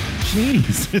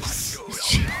 Jesus.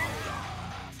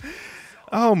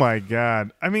 Oh my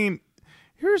God. I mean,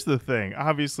 here's the thing.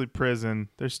 Obviously, Prison,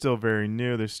 they're still very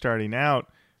new. They're starting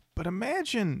out. But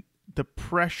imagine the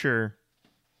pressure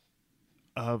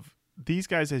of these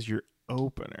guys as your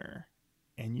opener.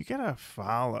 And you got to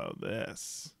follow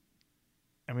this.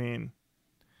 I mean,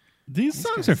 These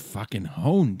songs are fucking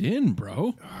honed in,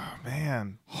 bro. oh,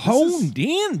 man. Honed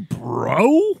in,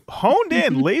 bro. Honed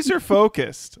in, laser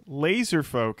focused.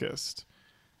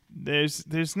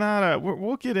 There's not a.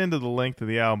 We'll get into the length of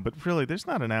the album, but really, there's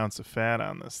not an ounce of fat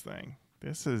on this thing.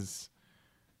 This is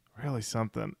really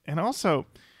something. And also,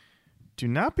 do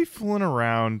not be fooling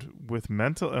around with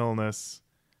mental illness,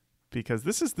 because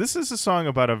this is a song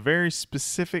about a very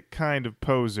specific kind of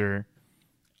poser.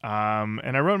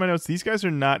 And I wrote in my notes, these guys are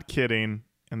not kidding.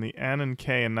 And the N and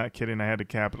K and not kidding, I had to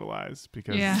capitalize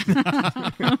because. Yeah.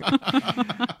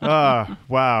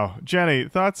 Wow. Jenny,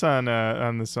 thoughts on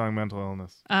the song "Mental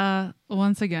Illness"?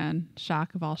 Once again,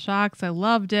 shock of all shocks. I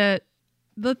loved it.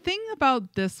 The thing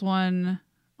about this one,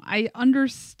 I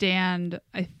understand,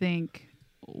 I think,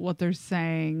 what they're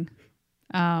saying.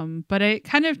 But it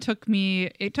kind of took me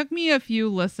a few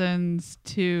listens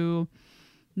to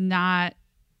not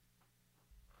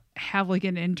have like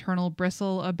an internal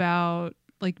bristle about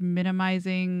like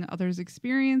minimizing others'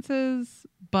 experiences.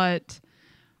 But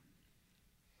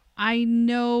I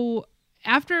know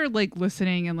after like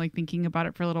listening and like thinking about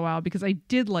it for a little while, because I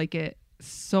did like it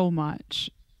so much,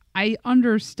 I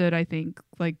understood, I think,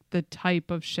 like the type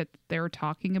of shit that they were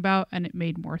talking about, and it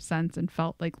made more sense and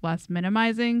felt like less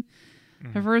minimizing.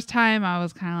 The first time I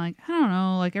was kind of like, I don't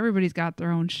know, like everybody's got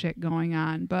their own shit going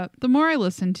on. But the more I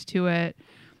listened to it,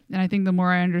 and I think the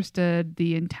more I understood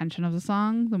the intention of the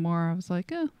song, the more I was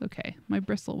like, oh, okay, my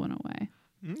bristle went away.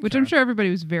 Which I'm sure everybody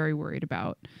was very worried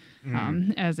about,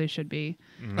 as they should be.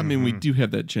 I mean, we do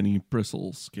have that Jenny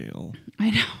Bristle scale.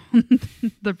 I know.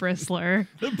 The bristler.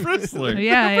 The bristler.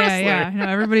 Yeah. No,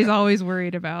 everybody's always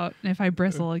worried about if I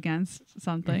bristle against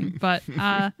something. But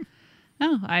no,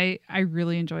 I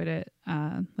really enjoyed it.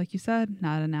 Like you said,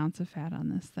 not an ounce of fat on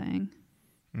this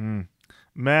thing.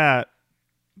 Matt,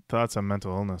 thoughts on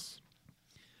mental illness?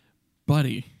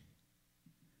 Buddy.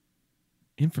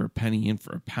 In for a penny, in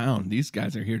for a pound. These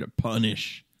guys are here to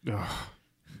punish. Ugh,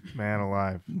 man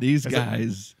alive. These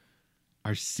guys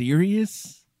are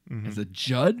serious as a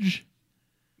judge.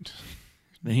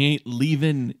 They ain't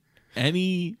leaving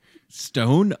any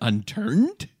stone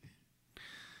unturned.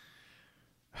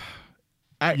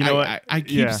 I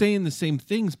keep saying the same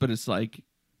things, but it's like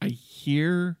I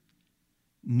hear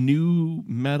new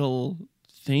metal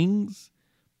things.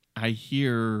 I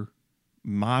hear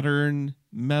modern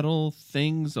metal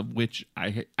things of which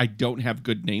I don't have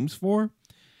good names for,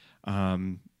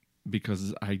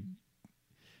 because I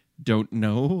don't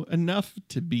know enough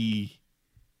to be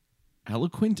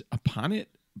eloquent upon it.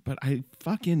 But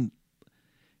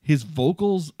his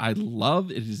vocals I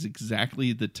love. It is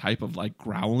exactly the type of like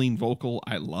growling vocal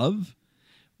I love.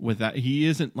 With that, he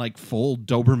isn't like full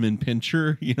Doberman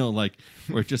Pinscher, like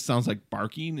where it just sounds like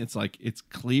barking. It's like it's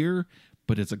clear,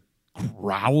 but it's a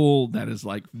growl that is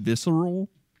like visceral.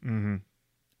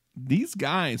 These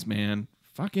guys, man,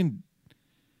 fucking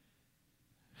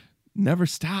never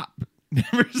stop.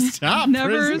 Never stop.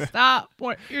 Never stop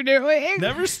what you're doing.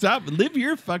 Never stop. Live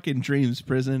your fucking dreams,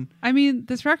 Prison. I mean,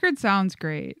 this record sounds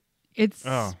great. It's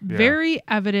very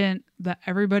evident that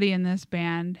everybody in this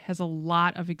band has a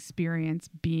lot of experience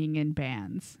being in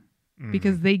bands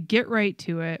because they get right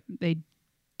to it. They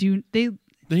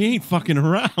ain't fucking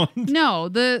around. No,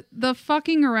 the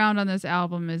fucking around on this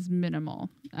album is minimal.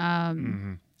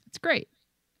 It's great.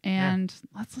 And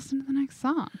let's listen to the next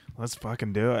song. Let's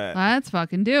fucking do it. Let's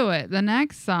fucking do it. The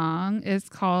next song is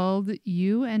called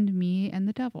You and Me and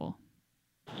the Devil.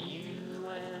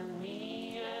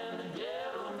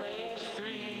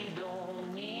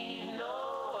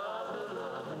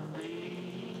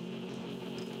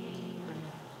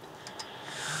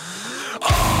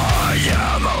 I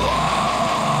am alone,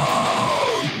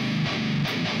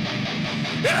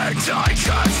 and I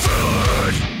can't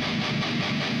food.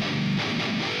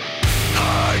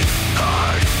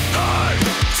 I'm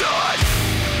done.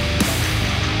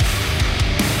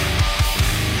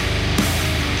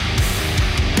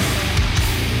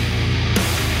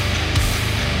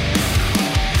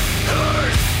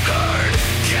 Herd,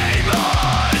 game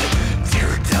on.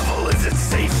 Dear devil, is it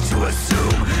safe to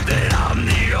assume that I'm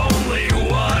the only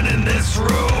one in this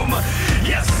room?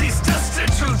 Yes, these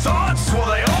destitute thoughts, will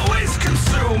they always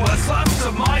consume what's left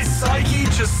of my psyche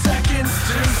just seconds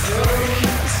too soon?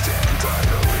 Stand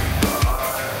idly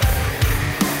by.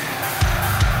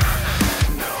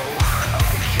 No, I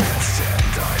can't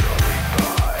stand idly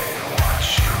by and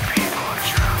watch you people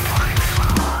drop like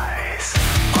flies.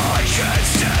 I can't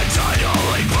stand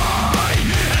idly by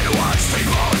and watch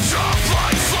people drop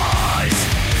like flies.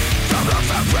 From the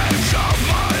fabric of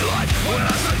my life, when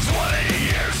I spent 20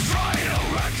 years trying to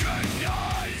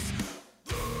recognize.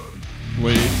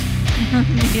 Wait.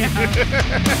 Yeah.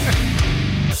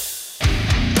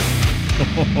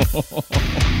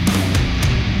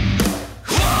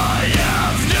 I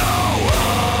have no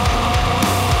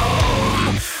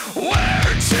home. Where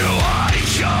do I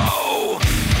go?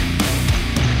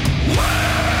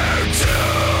 Where do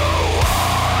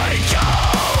I go?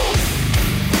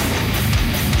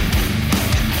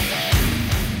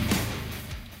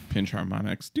 Pinch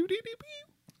harmonics. Doo-doo-doo-doo.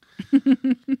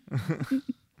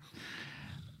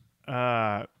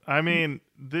 I mean,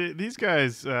 these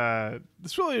guys.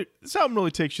 This album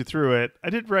really takes you through it. I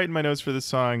did write in my notes for this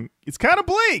song. It's kind of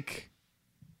bleak.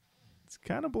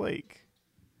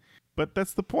 But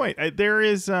that's the point. There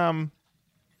is,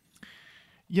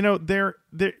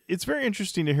 it's very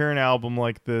interesting to hear an album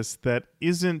like this that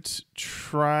isn't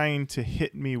trying to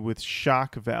hit me with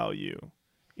shock value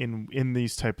in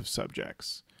these type of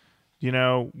subjects.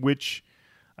 Which,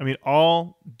 I mean,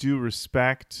 all due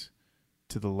respect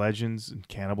to the legends in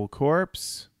Cannibal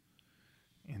Corpse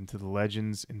and to the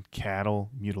legends in Cattle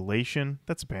Mutilation.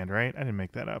 That's a band, right? I didn't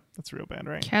make that up. That's a real band,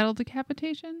 right? Cattle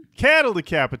Decapitation? Cattle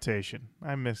Decapitation.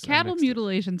 I missed Cattle I mixed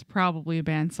Mutilation's probably a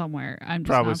band somewhere. I'm just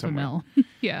Probably not somewhere. familiar.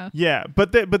 Yeah. Yeah,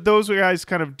 but those guys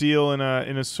kind of deal in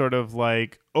a sort of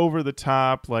like over the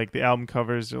top, like the album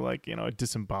covers are like, a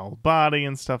disemboweled body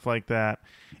and stuff like that.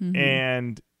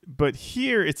 Mhm. But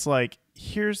here it's like,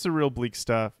 here's the real bleak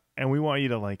stuff, and we want you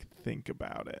to like think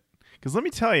about it. Because let me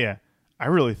tell you, I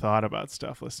really thought about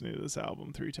stuff listening to this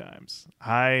album 3 times.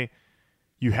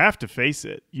 You have to face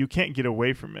it. You can't get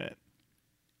away from it.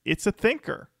 It's a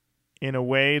thinker in a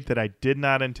way that I did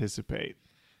not anticipate.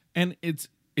 And it's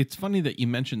funny that you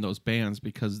mentioned those bands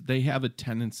because they have a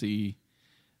tendency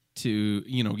to,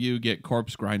 you get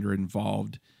Corpse Grinder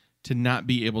involved to not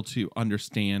be able to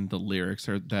understand the lyrics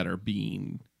that are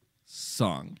being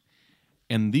sung.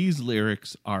 And these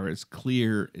lyrics are as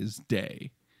clear as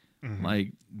day. Mm-hmm.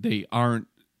 Like they aren't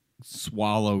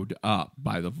swallowed up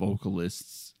by the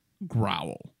vocalist's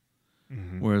growl.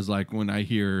 Mm-hmm. Whereas like when I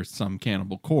hear some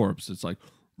Cannibal Corpse, it's like,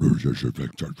 it's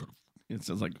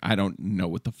just like, I don't know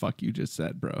what the fuck you just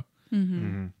said, bro. Mm-hmm.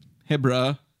 Mm-hmm. Hey,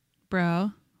 bro.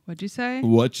 Bro, what'd you say?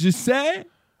 What you say?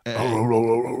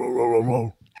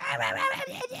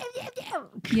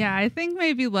 Yeah, I think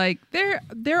maybe like there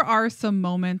are some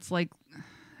moments like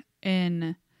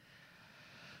in,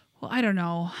 well, I don't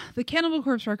know, the Cannibal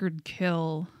Corpse record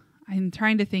Kill. I'm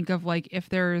trying to think of like if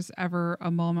there's ever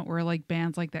a moment where like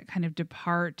bands like that kind of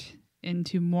depart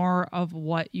into more of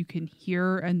what you can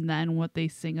hear and then what they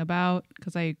sing about.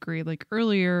 Because I agree, like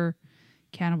earlier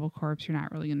Cannibal Corpse, you're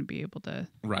not really going to be able to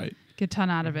get a ton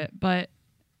out of it. But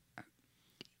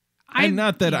I'm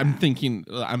thinking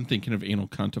of Anal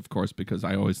Cunt, of course, because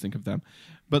I always think of them.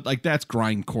 But like that's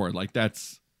grindcore, like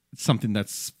that's something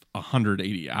that's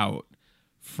 180 out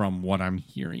from what I'm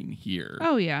hearing here.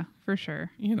 Oh yeah, for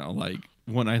sure. Like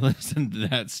when I listen to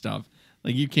that stuff,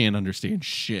 like you can't understand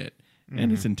shit,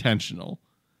 and it's intentional.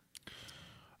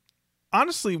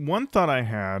 Honestly, one thought I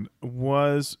had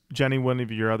was, Jenny, one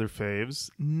of your other faves,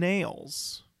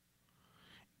 Nails.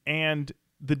 And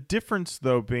the difference,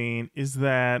 though, being is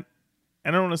that,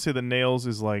 and I don't want to say the Nails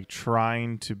is like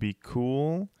trying to be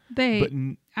cool.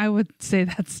 I would say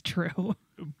that's true.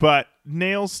 But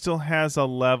Nails still has a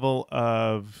level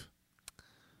of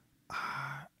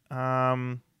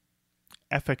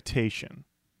affectation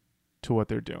to what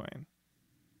they're doing.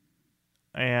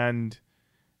 And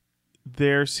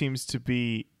there seems to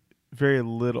be very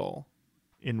little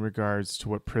in regards to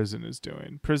what Prison is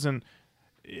doing. Prison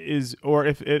is, or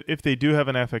if they do have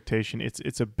an affectation,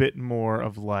 it's a bit more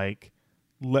of like,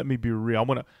 let me be real. I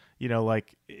want to, you know,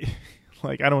 like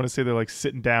I don't want to say they're like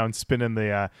sitting down, spinning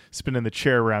the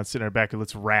chair around, sitting on their back, and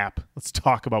let's rap. Let's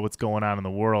talk about what's going on in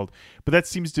the world. But that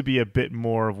seems to be a bit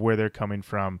more of where they're coming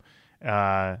from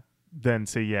than,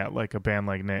 say, like a band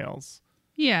like Nails.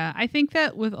 Yeah, I think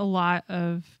that with a lot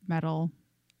of metal,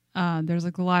 there's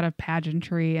like a lot of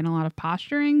pageantry and a lot of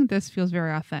posturing. This feels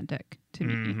very authentic to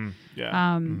me. Mm-hmm.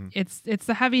 Yeah. It's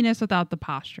the heaviness without the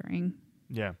posturing.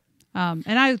 Yeah. And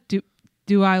I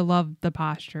do I love the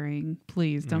posturing.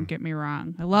 Please don't get me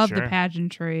wrong. I love the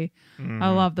pageantry. I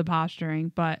love the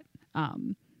posturing, but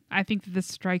I think that this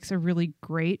strikes a really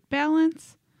great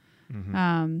balance.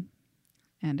 And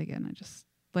again, I just,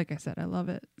 like I said, I love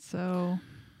it. So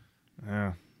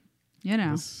yeah, you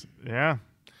know,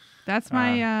 that's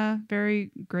my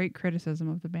very great criticism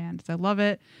of the band. I love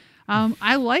it.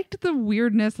 I liked the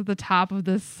weirdness at the top of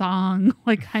this song,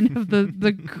 like kind of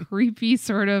the creepy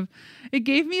sort of. It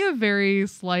gave me a very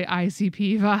slight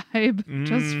ICP vibe,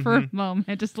 just for a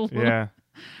moment, just a little. Yeah.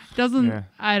 Doesn't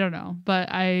I don't know, but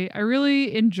I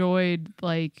really enjoyed,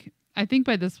 like, I think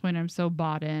by this point I'm so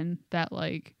bought in that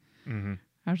like I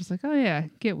was just like, oh yeah,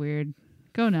 get weird,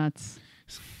 go nuts,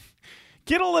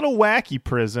 get a little wacky,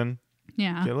 Prison.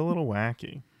 Yeah, get a little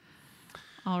wacky.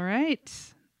 All right.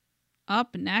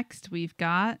 Up next, we've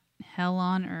got Hell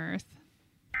on Earth.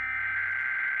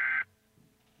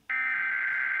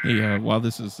 Hey, while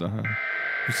this is...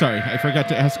 sorry, I forgot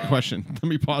to ask a question. Let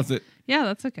me pause it. Yeah,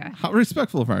 that's okay. How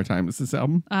respectful of our time is this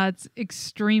album? It's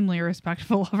extremely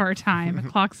respectful of our time. It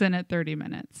clocks in at 30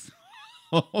 minutes.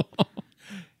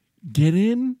 Get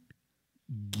in,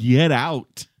 get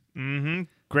out. Mm-hmm.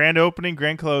 Grand opening,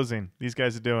 grand closing. These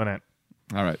guys are doing it.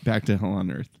 All right, back to Hell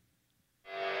on Earth.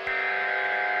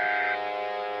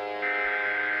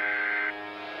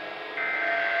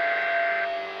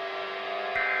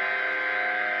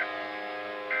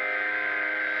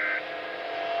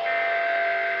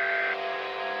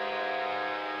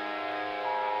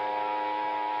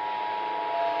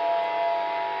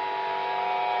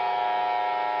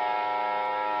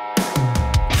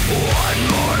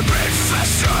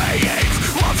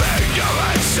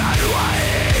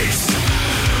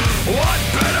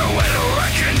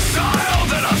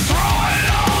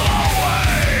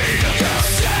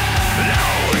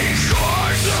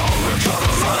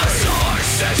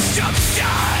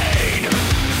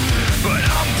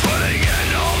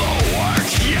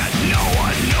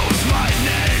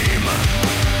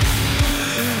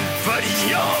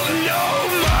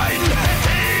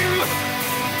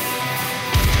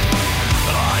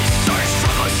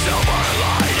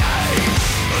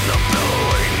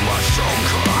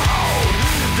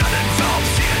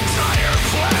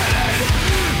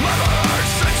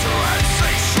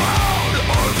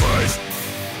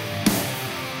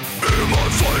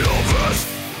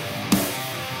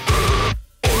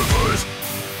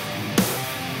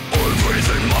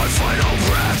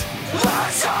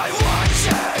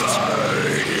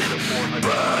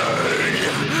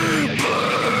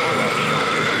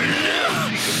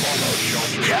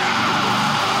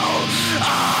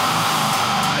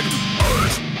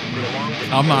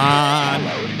 Come on.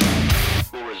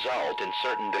 Will result in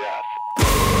certain death.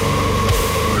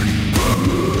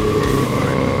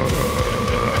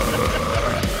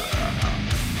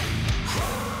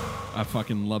 I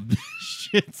fucking love this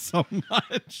shit so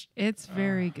much. It's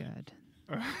very good.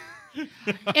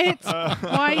 It's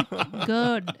quite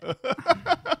good.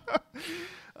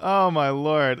 Oh my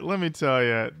Lord! Let me tell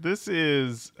you, this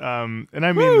is, and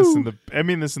I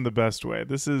mean this in the best way.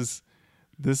 This is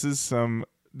some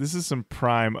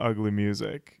prime ugly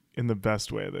music in the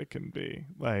best way that can be.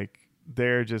 Like,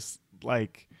 they're just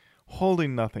like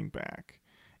holding nothing back.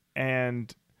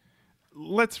 And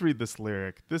let's read this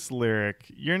lyric. This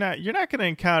lyric, you're not going to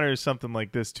encounter something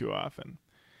like this too often.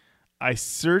 I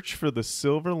search for the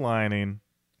silver lining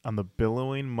on the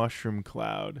billowing mushroom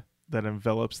cloud that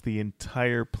envelops the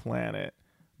entire planet,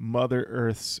 Mother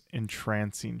Earth's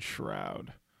entrancing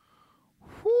shroud.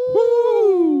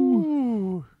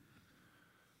 Woo!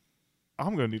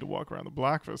 I'm going to need to walk around the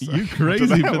block for a second. You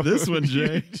crazy for this one,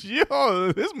 Jay.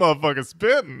 Yo, this motherfucker's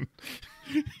spitting.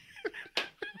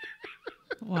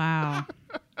 Wow.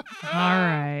 All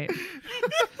right.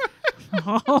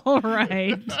 All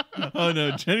right. Oh, no.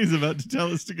 Jenny's about to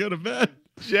tell us to go to bed.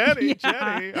 Jenny,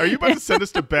 are you about to send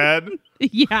us to bed?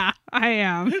 Yeah, I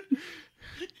am.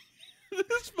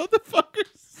 This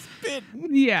motherfucker's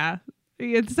spitting. Yeah.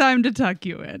 It's time to tuck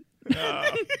you in.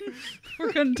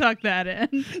 We're going to tuck that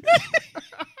in.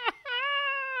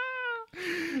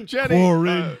 Jenny,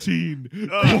 Quarantine.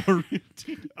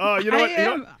 Quarantine. Oh, you know what? You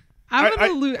know what? I'm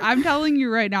gonna lose. I'm telling you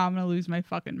right now, I'm gonna lose my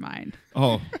fucking mind.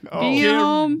 Oh, Being at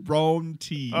home,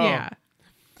 Guarantee. yeah,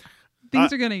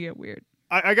 things are gonna get weird.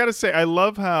 I gotta say, I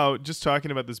love how just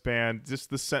talking about this band, just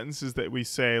the sentences that we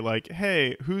say, like,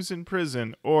 "Hey, who's in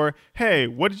prison?" or "Hey,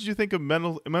 what did you think of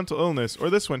mental illness?" or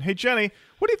this one, "Hey, Jenny,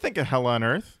 what do you think of Hell on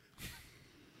Earth?"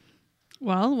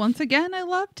 Well, once again, I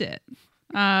loved it.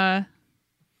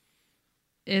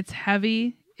 It's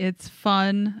heavy. It's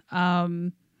fun.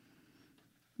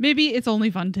 Maybe it's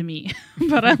only fun to me,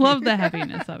 but I love the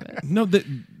heaviness of it. No,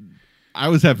 I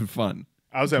was having fun.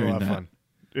 I was having a lot during of fun.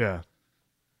 Yeah.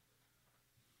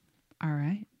 All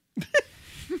right.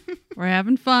 We're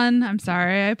having fun. I'm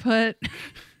sorry I put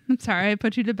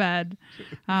you to bed.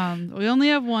 We only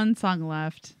have one song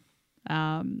left.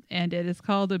 And it is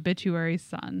called Obituary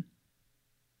Son.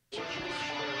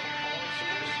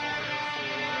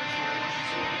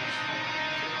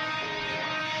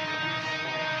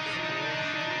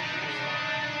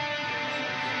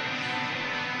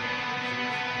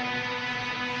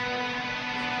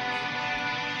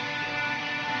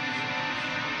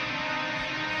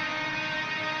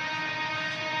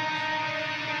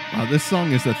 Wow, this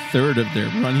song is a third of their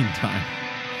running time.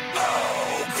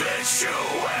 Obituary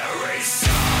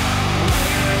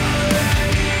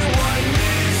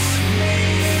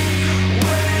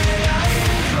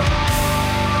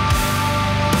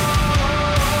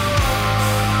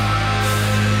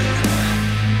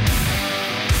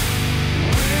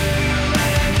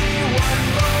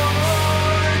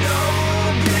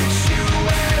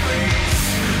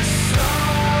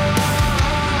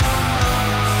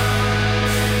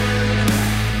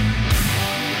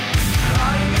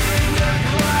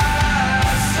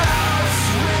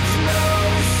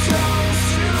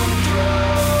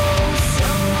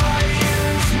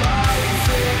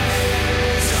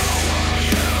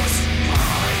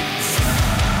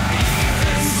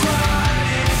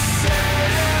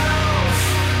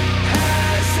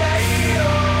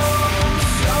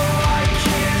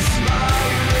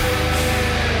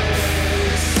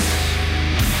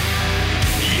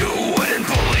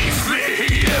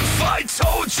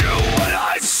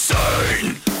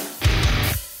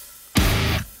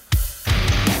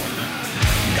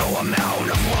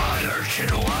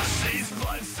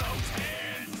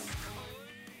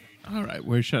All right,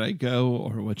 where should I go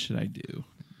or what should I do?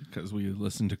 Because we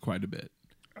listened to quite a bit.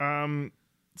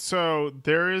 So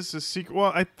there is a secret.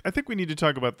 Well, I think we need to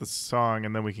talk about the song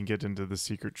and then we can get into the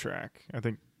secret track. I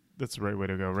think that's the right way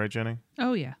to go, right, Jenny?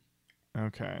 Oh, yeah.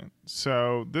 Okay.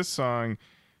 So this song,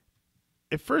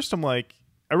 at first I'm like,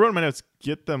 I wrote in my notes,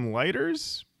 get them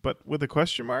lighters, but with a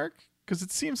question mark, because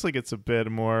it seems like it's a bit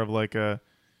more of like I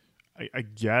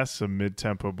guess, a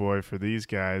mid-tempo boy for these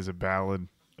guys, a ballad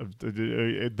of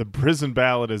the prison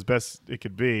ballad as best it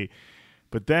could be.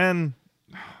 But then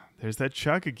there's that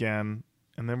Chuck again,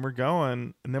 and then we're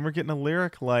going, and then we're getting a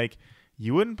lyric like,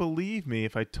 "You wouldn't believe me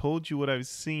if I told you what I've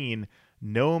seen.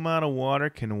 No amount of water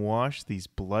can wash these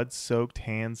blood-soaked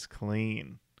hands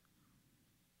clean."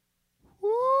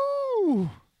 Woo!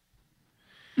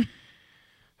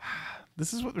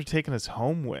 This is what they're taking us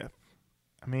home with.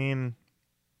 I mean,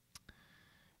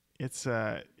 it's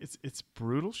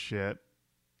brutal shit.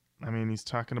 I mean, he's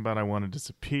talking about, I want to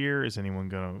disappear. Is anyone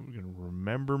gonna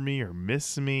remember me or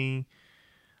miss me?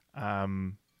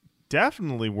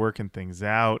 Definitely working things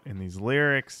out in these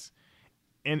lyrics,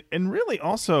 and really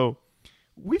also,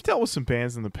 we've dealt with some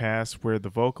bands in the past where the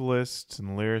vocalist and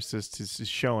the lyricist is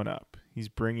showing up. He's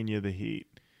bringing you the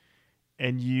heat,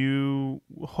 and you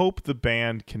hope the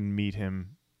band can meet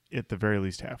him at the very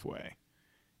least halfway.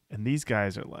 And these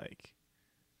guys are like,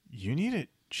 "You need it,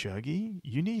 Chuggy.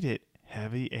 You need it,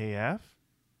 heavy AF.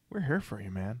 We're here for you,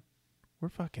 man. We're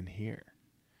fucking here."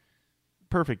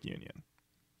 Perfect union.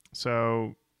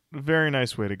 So, a very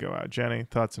nice way to go out. Jenny,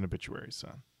 thoughts on Obituary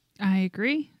Son? I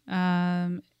agree.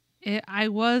 I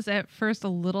was at first a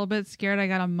little bit scared. I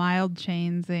got a mild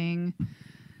chainsing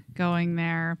going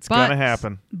there. It's gonna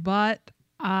happen. But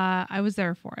I was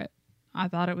there for it. I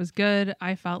thought it was good.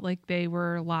 I felt like they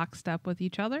were lockstep with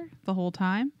each other the whole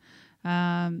time.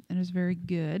 It was very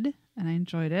good, and I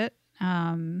enjoyed it.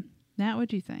 Nat, what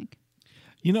do you think?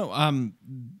 You know,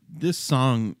 this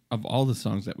song, of all the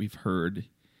songs that we've heard,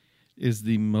 is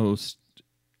the most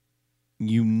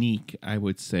unique, I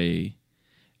would say.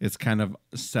 It's kind of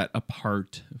set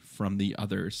apart from the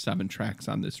other 7 tracks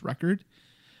on this record.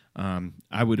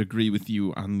 I would agree with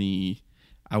you on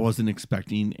I wasn't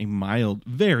expecting a mild,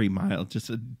 very mild, just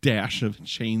a dash of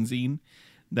chainsing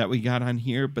that we got on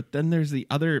here. But then there's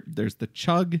the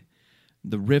chug.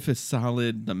 The riff is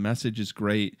solid. The message is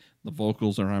great. The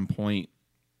vocals are on point.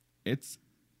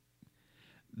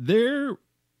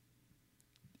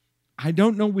 I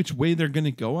don't know which way they're going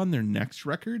to go on their next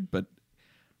record, but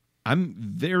I'm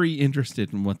very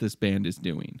interested in what this band is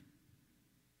doing.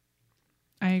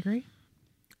 I agree.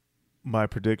 My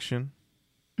prediction.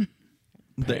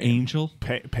 The Angel.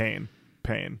 Pain.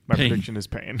 My prediction is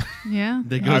pain. Yeah.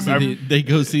 They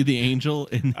go see the Angel,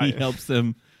 and he helps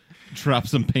them drop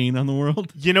some pain on the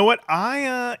world. You know what?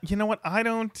 I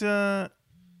don't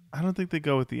think they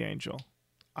go with the Angel.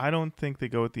 I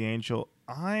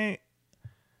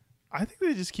think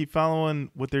they just keep following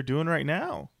what they're doing right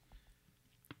now.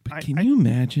 But can you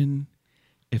imagine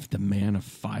if the Man of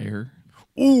Fire?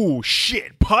 Ooh,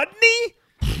 shit. Putney?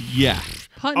 Yeah.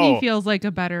 Putney feels like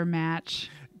a better match.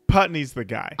 Putney's the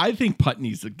guy. I think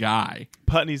Putney's the guy.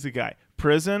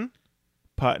 Prison,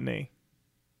 Putney.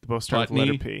 They both start with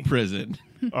letter P. Prison.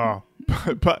 Oh.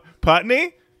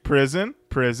 Putney, prison,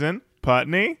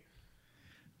 Putney.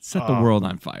 Set the world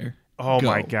on fire. Oh, Go.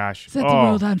 my gosh. Set the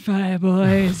world on fire,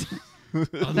 boys.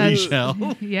 Unleash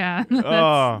hell. Yeah.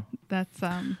 That's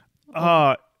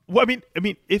well, I mean,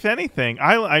 if anything,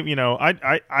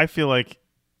 I feel like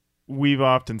we've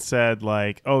often said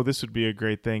like, oh, this would be a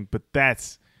great thing, but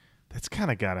that's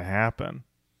kind of got to happen.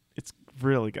 It's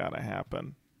really got to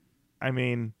happen. I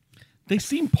mean, they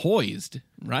seem poised,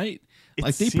 right?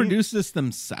 Like they produce this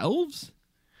themselves.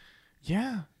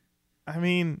 Yeah. I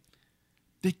mean,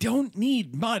 they don't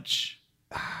need much.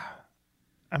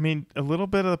 I mean, a little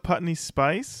bit of the Putney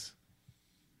spice.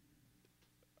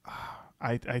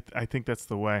 I think that's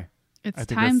the way. It's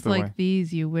times like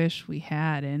these you wish we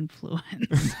had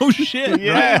influence. Oh, shit.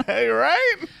 Yeah,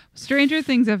 right? Stranger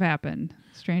things have happened.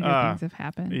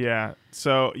 Yeah.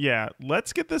 So, yeah,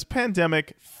 let's get this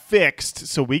pandemic fixed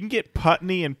so we can get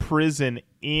Putney and Prison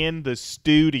in the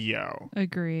studio.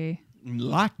 Agree.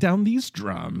 Lock down these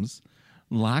drums.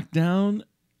 Lock down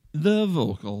the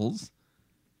vocals.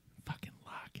 Fucking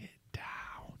lock it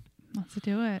down. Let's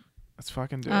do it. Let's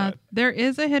fucking do it. There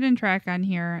is a hidden track on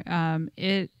here.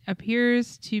 It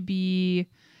appears to be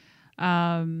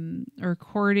a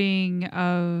recording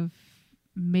of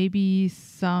maybe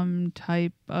some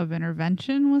type of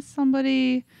intervention with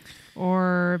somebody,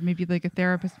 or maybe like a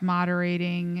therapist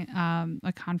moderating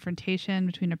a confrontation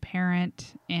between a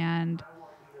parent and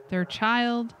their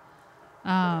child.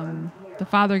 The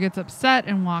father gets upset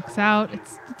and walks out.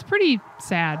 It's pretty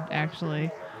sad, actually.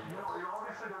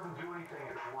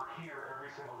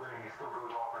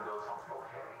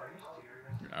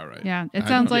 All right. Yeah, it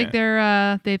sounds like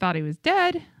they thought he was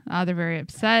dead. They're very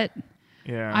upset.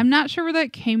 Yeah. I'm not sure where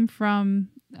that came from.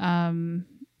 I'm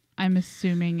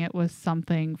assuming it was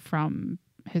something from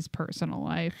his personal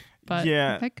life, but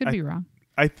that could be wrong.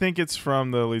 I think it's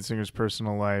from the lead singer's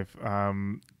personal life.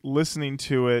 Listening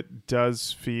to it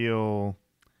does feel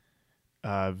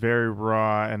very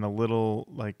raw and a little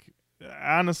like,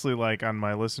 honestly, like on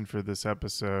my listen for this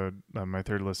episode, my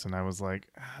third listen, I was like,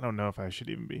 I don't know if I should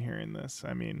even be hearing this.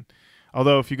 I mean,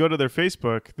 although if you go to their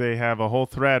Facebook, they have a whole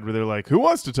thread where they're like, who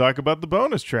wants to talk about the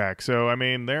bonus track? So, I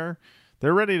mean, they're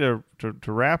ready to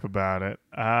rap about it.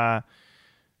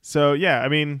 So, yeah, I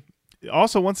mean,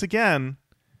 also, once again,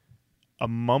 a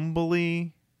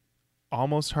mumbly,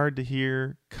 almost hard to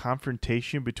hear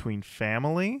confrontation between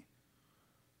family.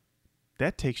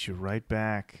 That takes you right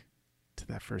back to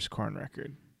that first Korn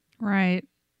record. Right.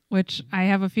 Which I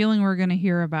have a feeling we're going to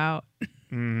hear about.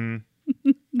 Mm-hmm.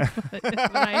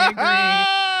 but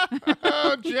I agree.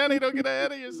 Oh, Jenny, don't get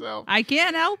ahead of yourself. I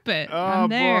can't help it. Oh, I'm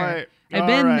there. boy. I've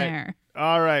been there.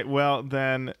 All right. Well,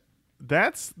 then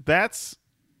that's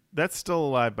Still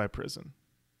Alive by Prison.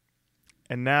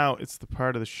 And now it's the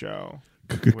part of the show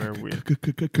where we talk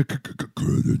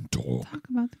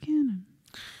about the canon.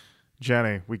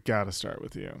 Jenny, we got to start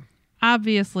with you.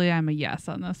 Obviously, I'm a yes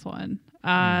on this one.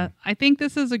 I think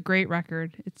this is a great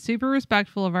record. It's super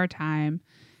respectful of our time.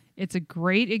 It's a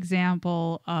great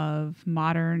example of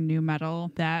modern nu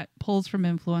metal that pulls from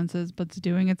influences but's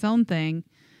doing its own thing.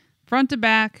 Front to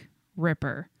back,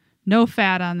 ripper. No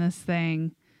fat on this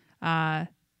thing.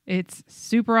 It's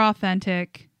super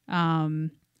authentic, and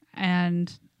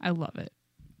I love it.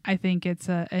 I think it's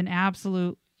an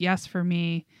absolute yes for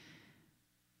me.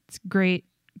 It's great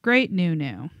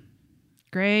new.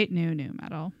 Great new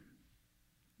metal.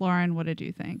 Lauren, what did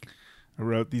you think? I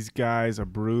wrote, these guys are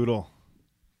brutal.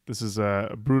 This is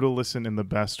a brutal listen in the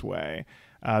best way.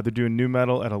 They're doing nu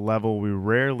metal at a level we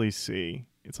rarely see.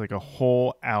 It's like a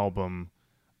whole album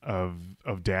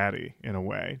of Daddy in a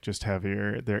way, just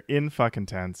heavier. They're in fucking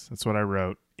tense. That's what I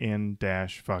wrote, in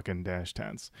dash fucking dash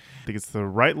tense. I think it's the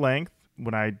right length.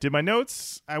 When I did my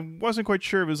notes, I wasn't quite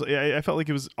sure. It was, I felt like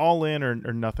it was all in or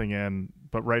nothing in,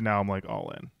 but right now I'm like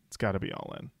all in. It's got to be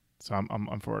all in. So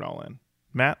I'm for it all in.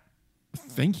 Matt?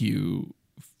 Thank you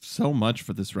so much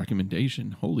for this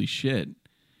recommendation. Holy shit.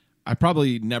 I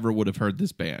probably never would have heard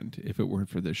this band if it weren't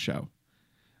for this show.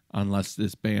 Unless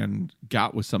this band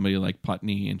got with somebody like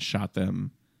Putney and shot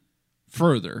them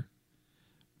further.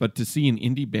 But to see an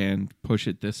indie band push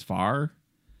it this far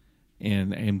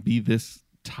and be this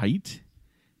tight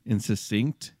and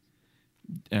succinct,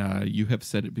 you have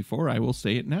said it before. I will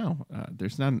say it now.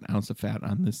 There's not an ounce of fat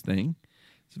on this thing.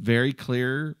 It's very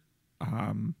clear.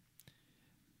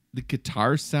 The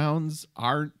guitar sounds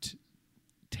aren't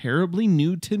terribly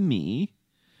new to me.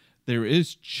 There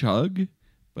is chug,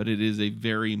 but it is a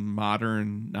very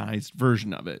modernized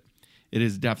version of it. It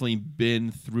has definitely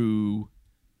been through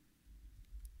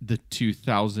the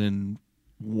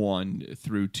 2001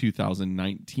 through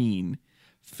 2019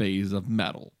 phase of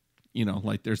metal. You know,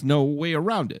 like there's no way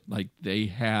around it. Like they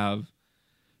have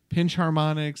pinch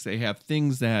harmonics. They have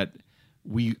things that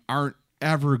we aren't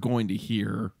ever going to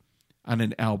hear on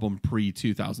an album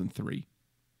pre-2003.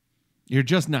 You're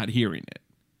just not hearing it.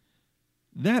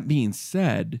 That being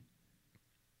said,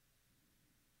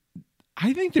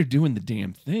 I think they're doing the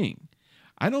damn thing.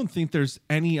 I don't think there's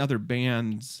any other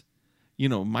bands, you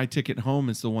know, My Ticket Home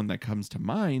is the one that comes to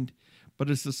mind, but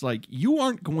it's just like, you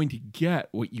aren't going to get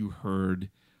what you heard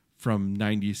from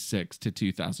 96 to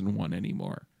 2001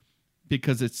 anymore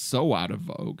because it's so out of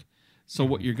vogue. So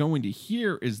what you're going to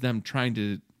hear is them trying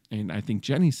to, and I think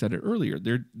Jenny said it earlier,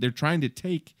 they're trying to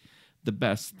take the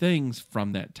best things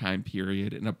from that time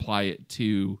period and apply it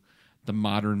to the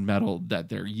modern metal that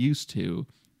they're used to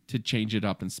change it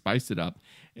up and spice it up.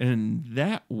 And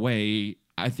that way,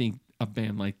 I think a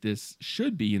band like this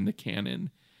should be in the canon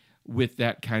with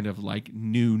that kind of like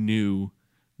new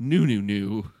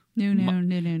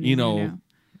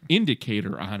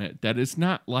indicator on it, that it's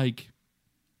not like,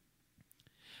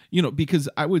 you know, because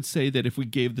I would say that if we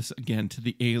gave this again to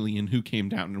the alien who came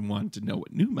down and wanted to know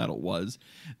what new metal was,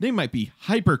 they might be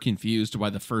hyper confused why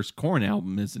the first Korn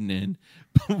album isn't in,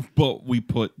 but we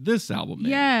put this album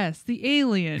in. Yes, the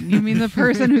alien. You mean the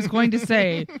person who's going to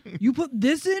say, you put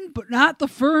this in, but not the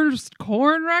first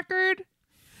Korn record?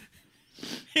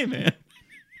 Hey, man.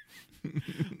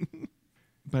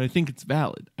 But I think it's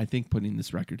valid. I think putting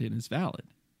this record in is valid.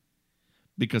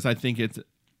 Because I think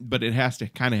but it has to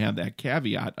kind of have that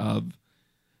caveat of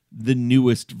the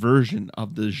newest version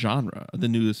of the genre, the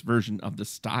newest version of the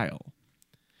style.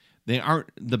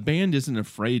 The band isn't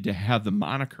afraid to have the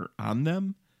moniker on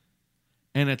them.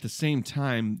 And at the same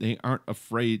time, they aren't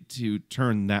afraid to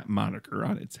turn that moniker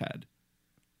on its head.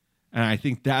 And I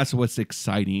think that's what's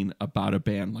exciting about a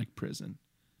band like Prison.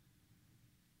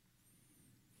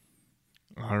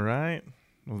 All right.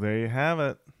 Well, there you have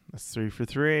it. That's 3 for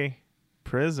 3.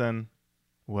 Prison.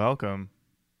 Welcome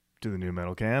to the new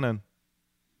metal canon.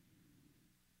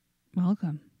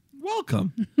 Welcome.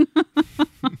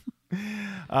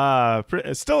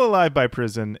 Still Alive by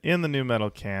Prison in the new metal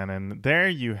canon. There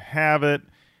you have it.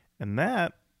 And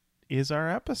that is our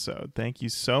episode. Thank you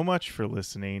so much for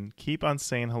listening. Keep on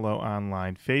saying hello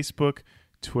online. Facebook,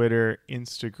 Twitter,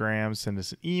 Instagram. Send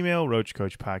us an email,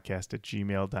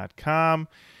 roachcoachpodcast@gmail.com.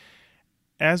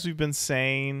 As we've been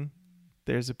saying,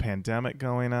 there's a pandemic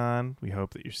going on. We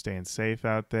hope that you're staying safe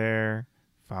out there,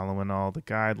 following all the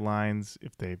guidelines.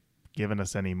 If they've given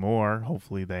us any more,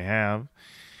 hopefully they have.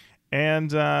 And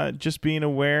just being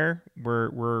aware,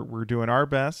 we're doing our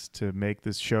best to make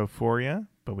this show for you,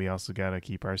 but we also got to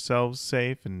keep ourselves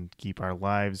safe and keep our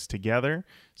lives together.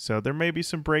 So there may be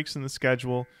some breaks in the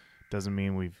schedule. Doesn't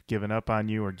mean we've given up on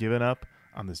you or given up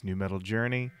on this new metal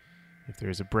journey. If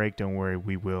there's a break, don't worry,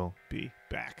 we will be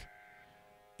back.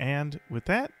 And with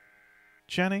that,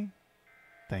 Jenny,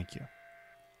 thank you.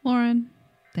 Lauren,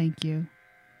 thank you.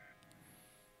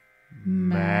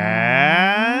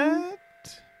 Matt,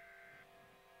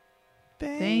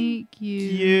 thank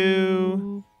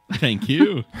you. Thank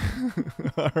you.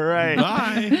 All right.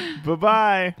 Bye.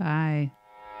 Bye-bye. Bye.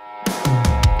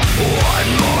 One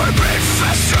more bit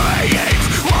frustrating.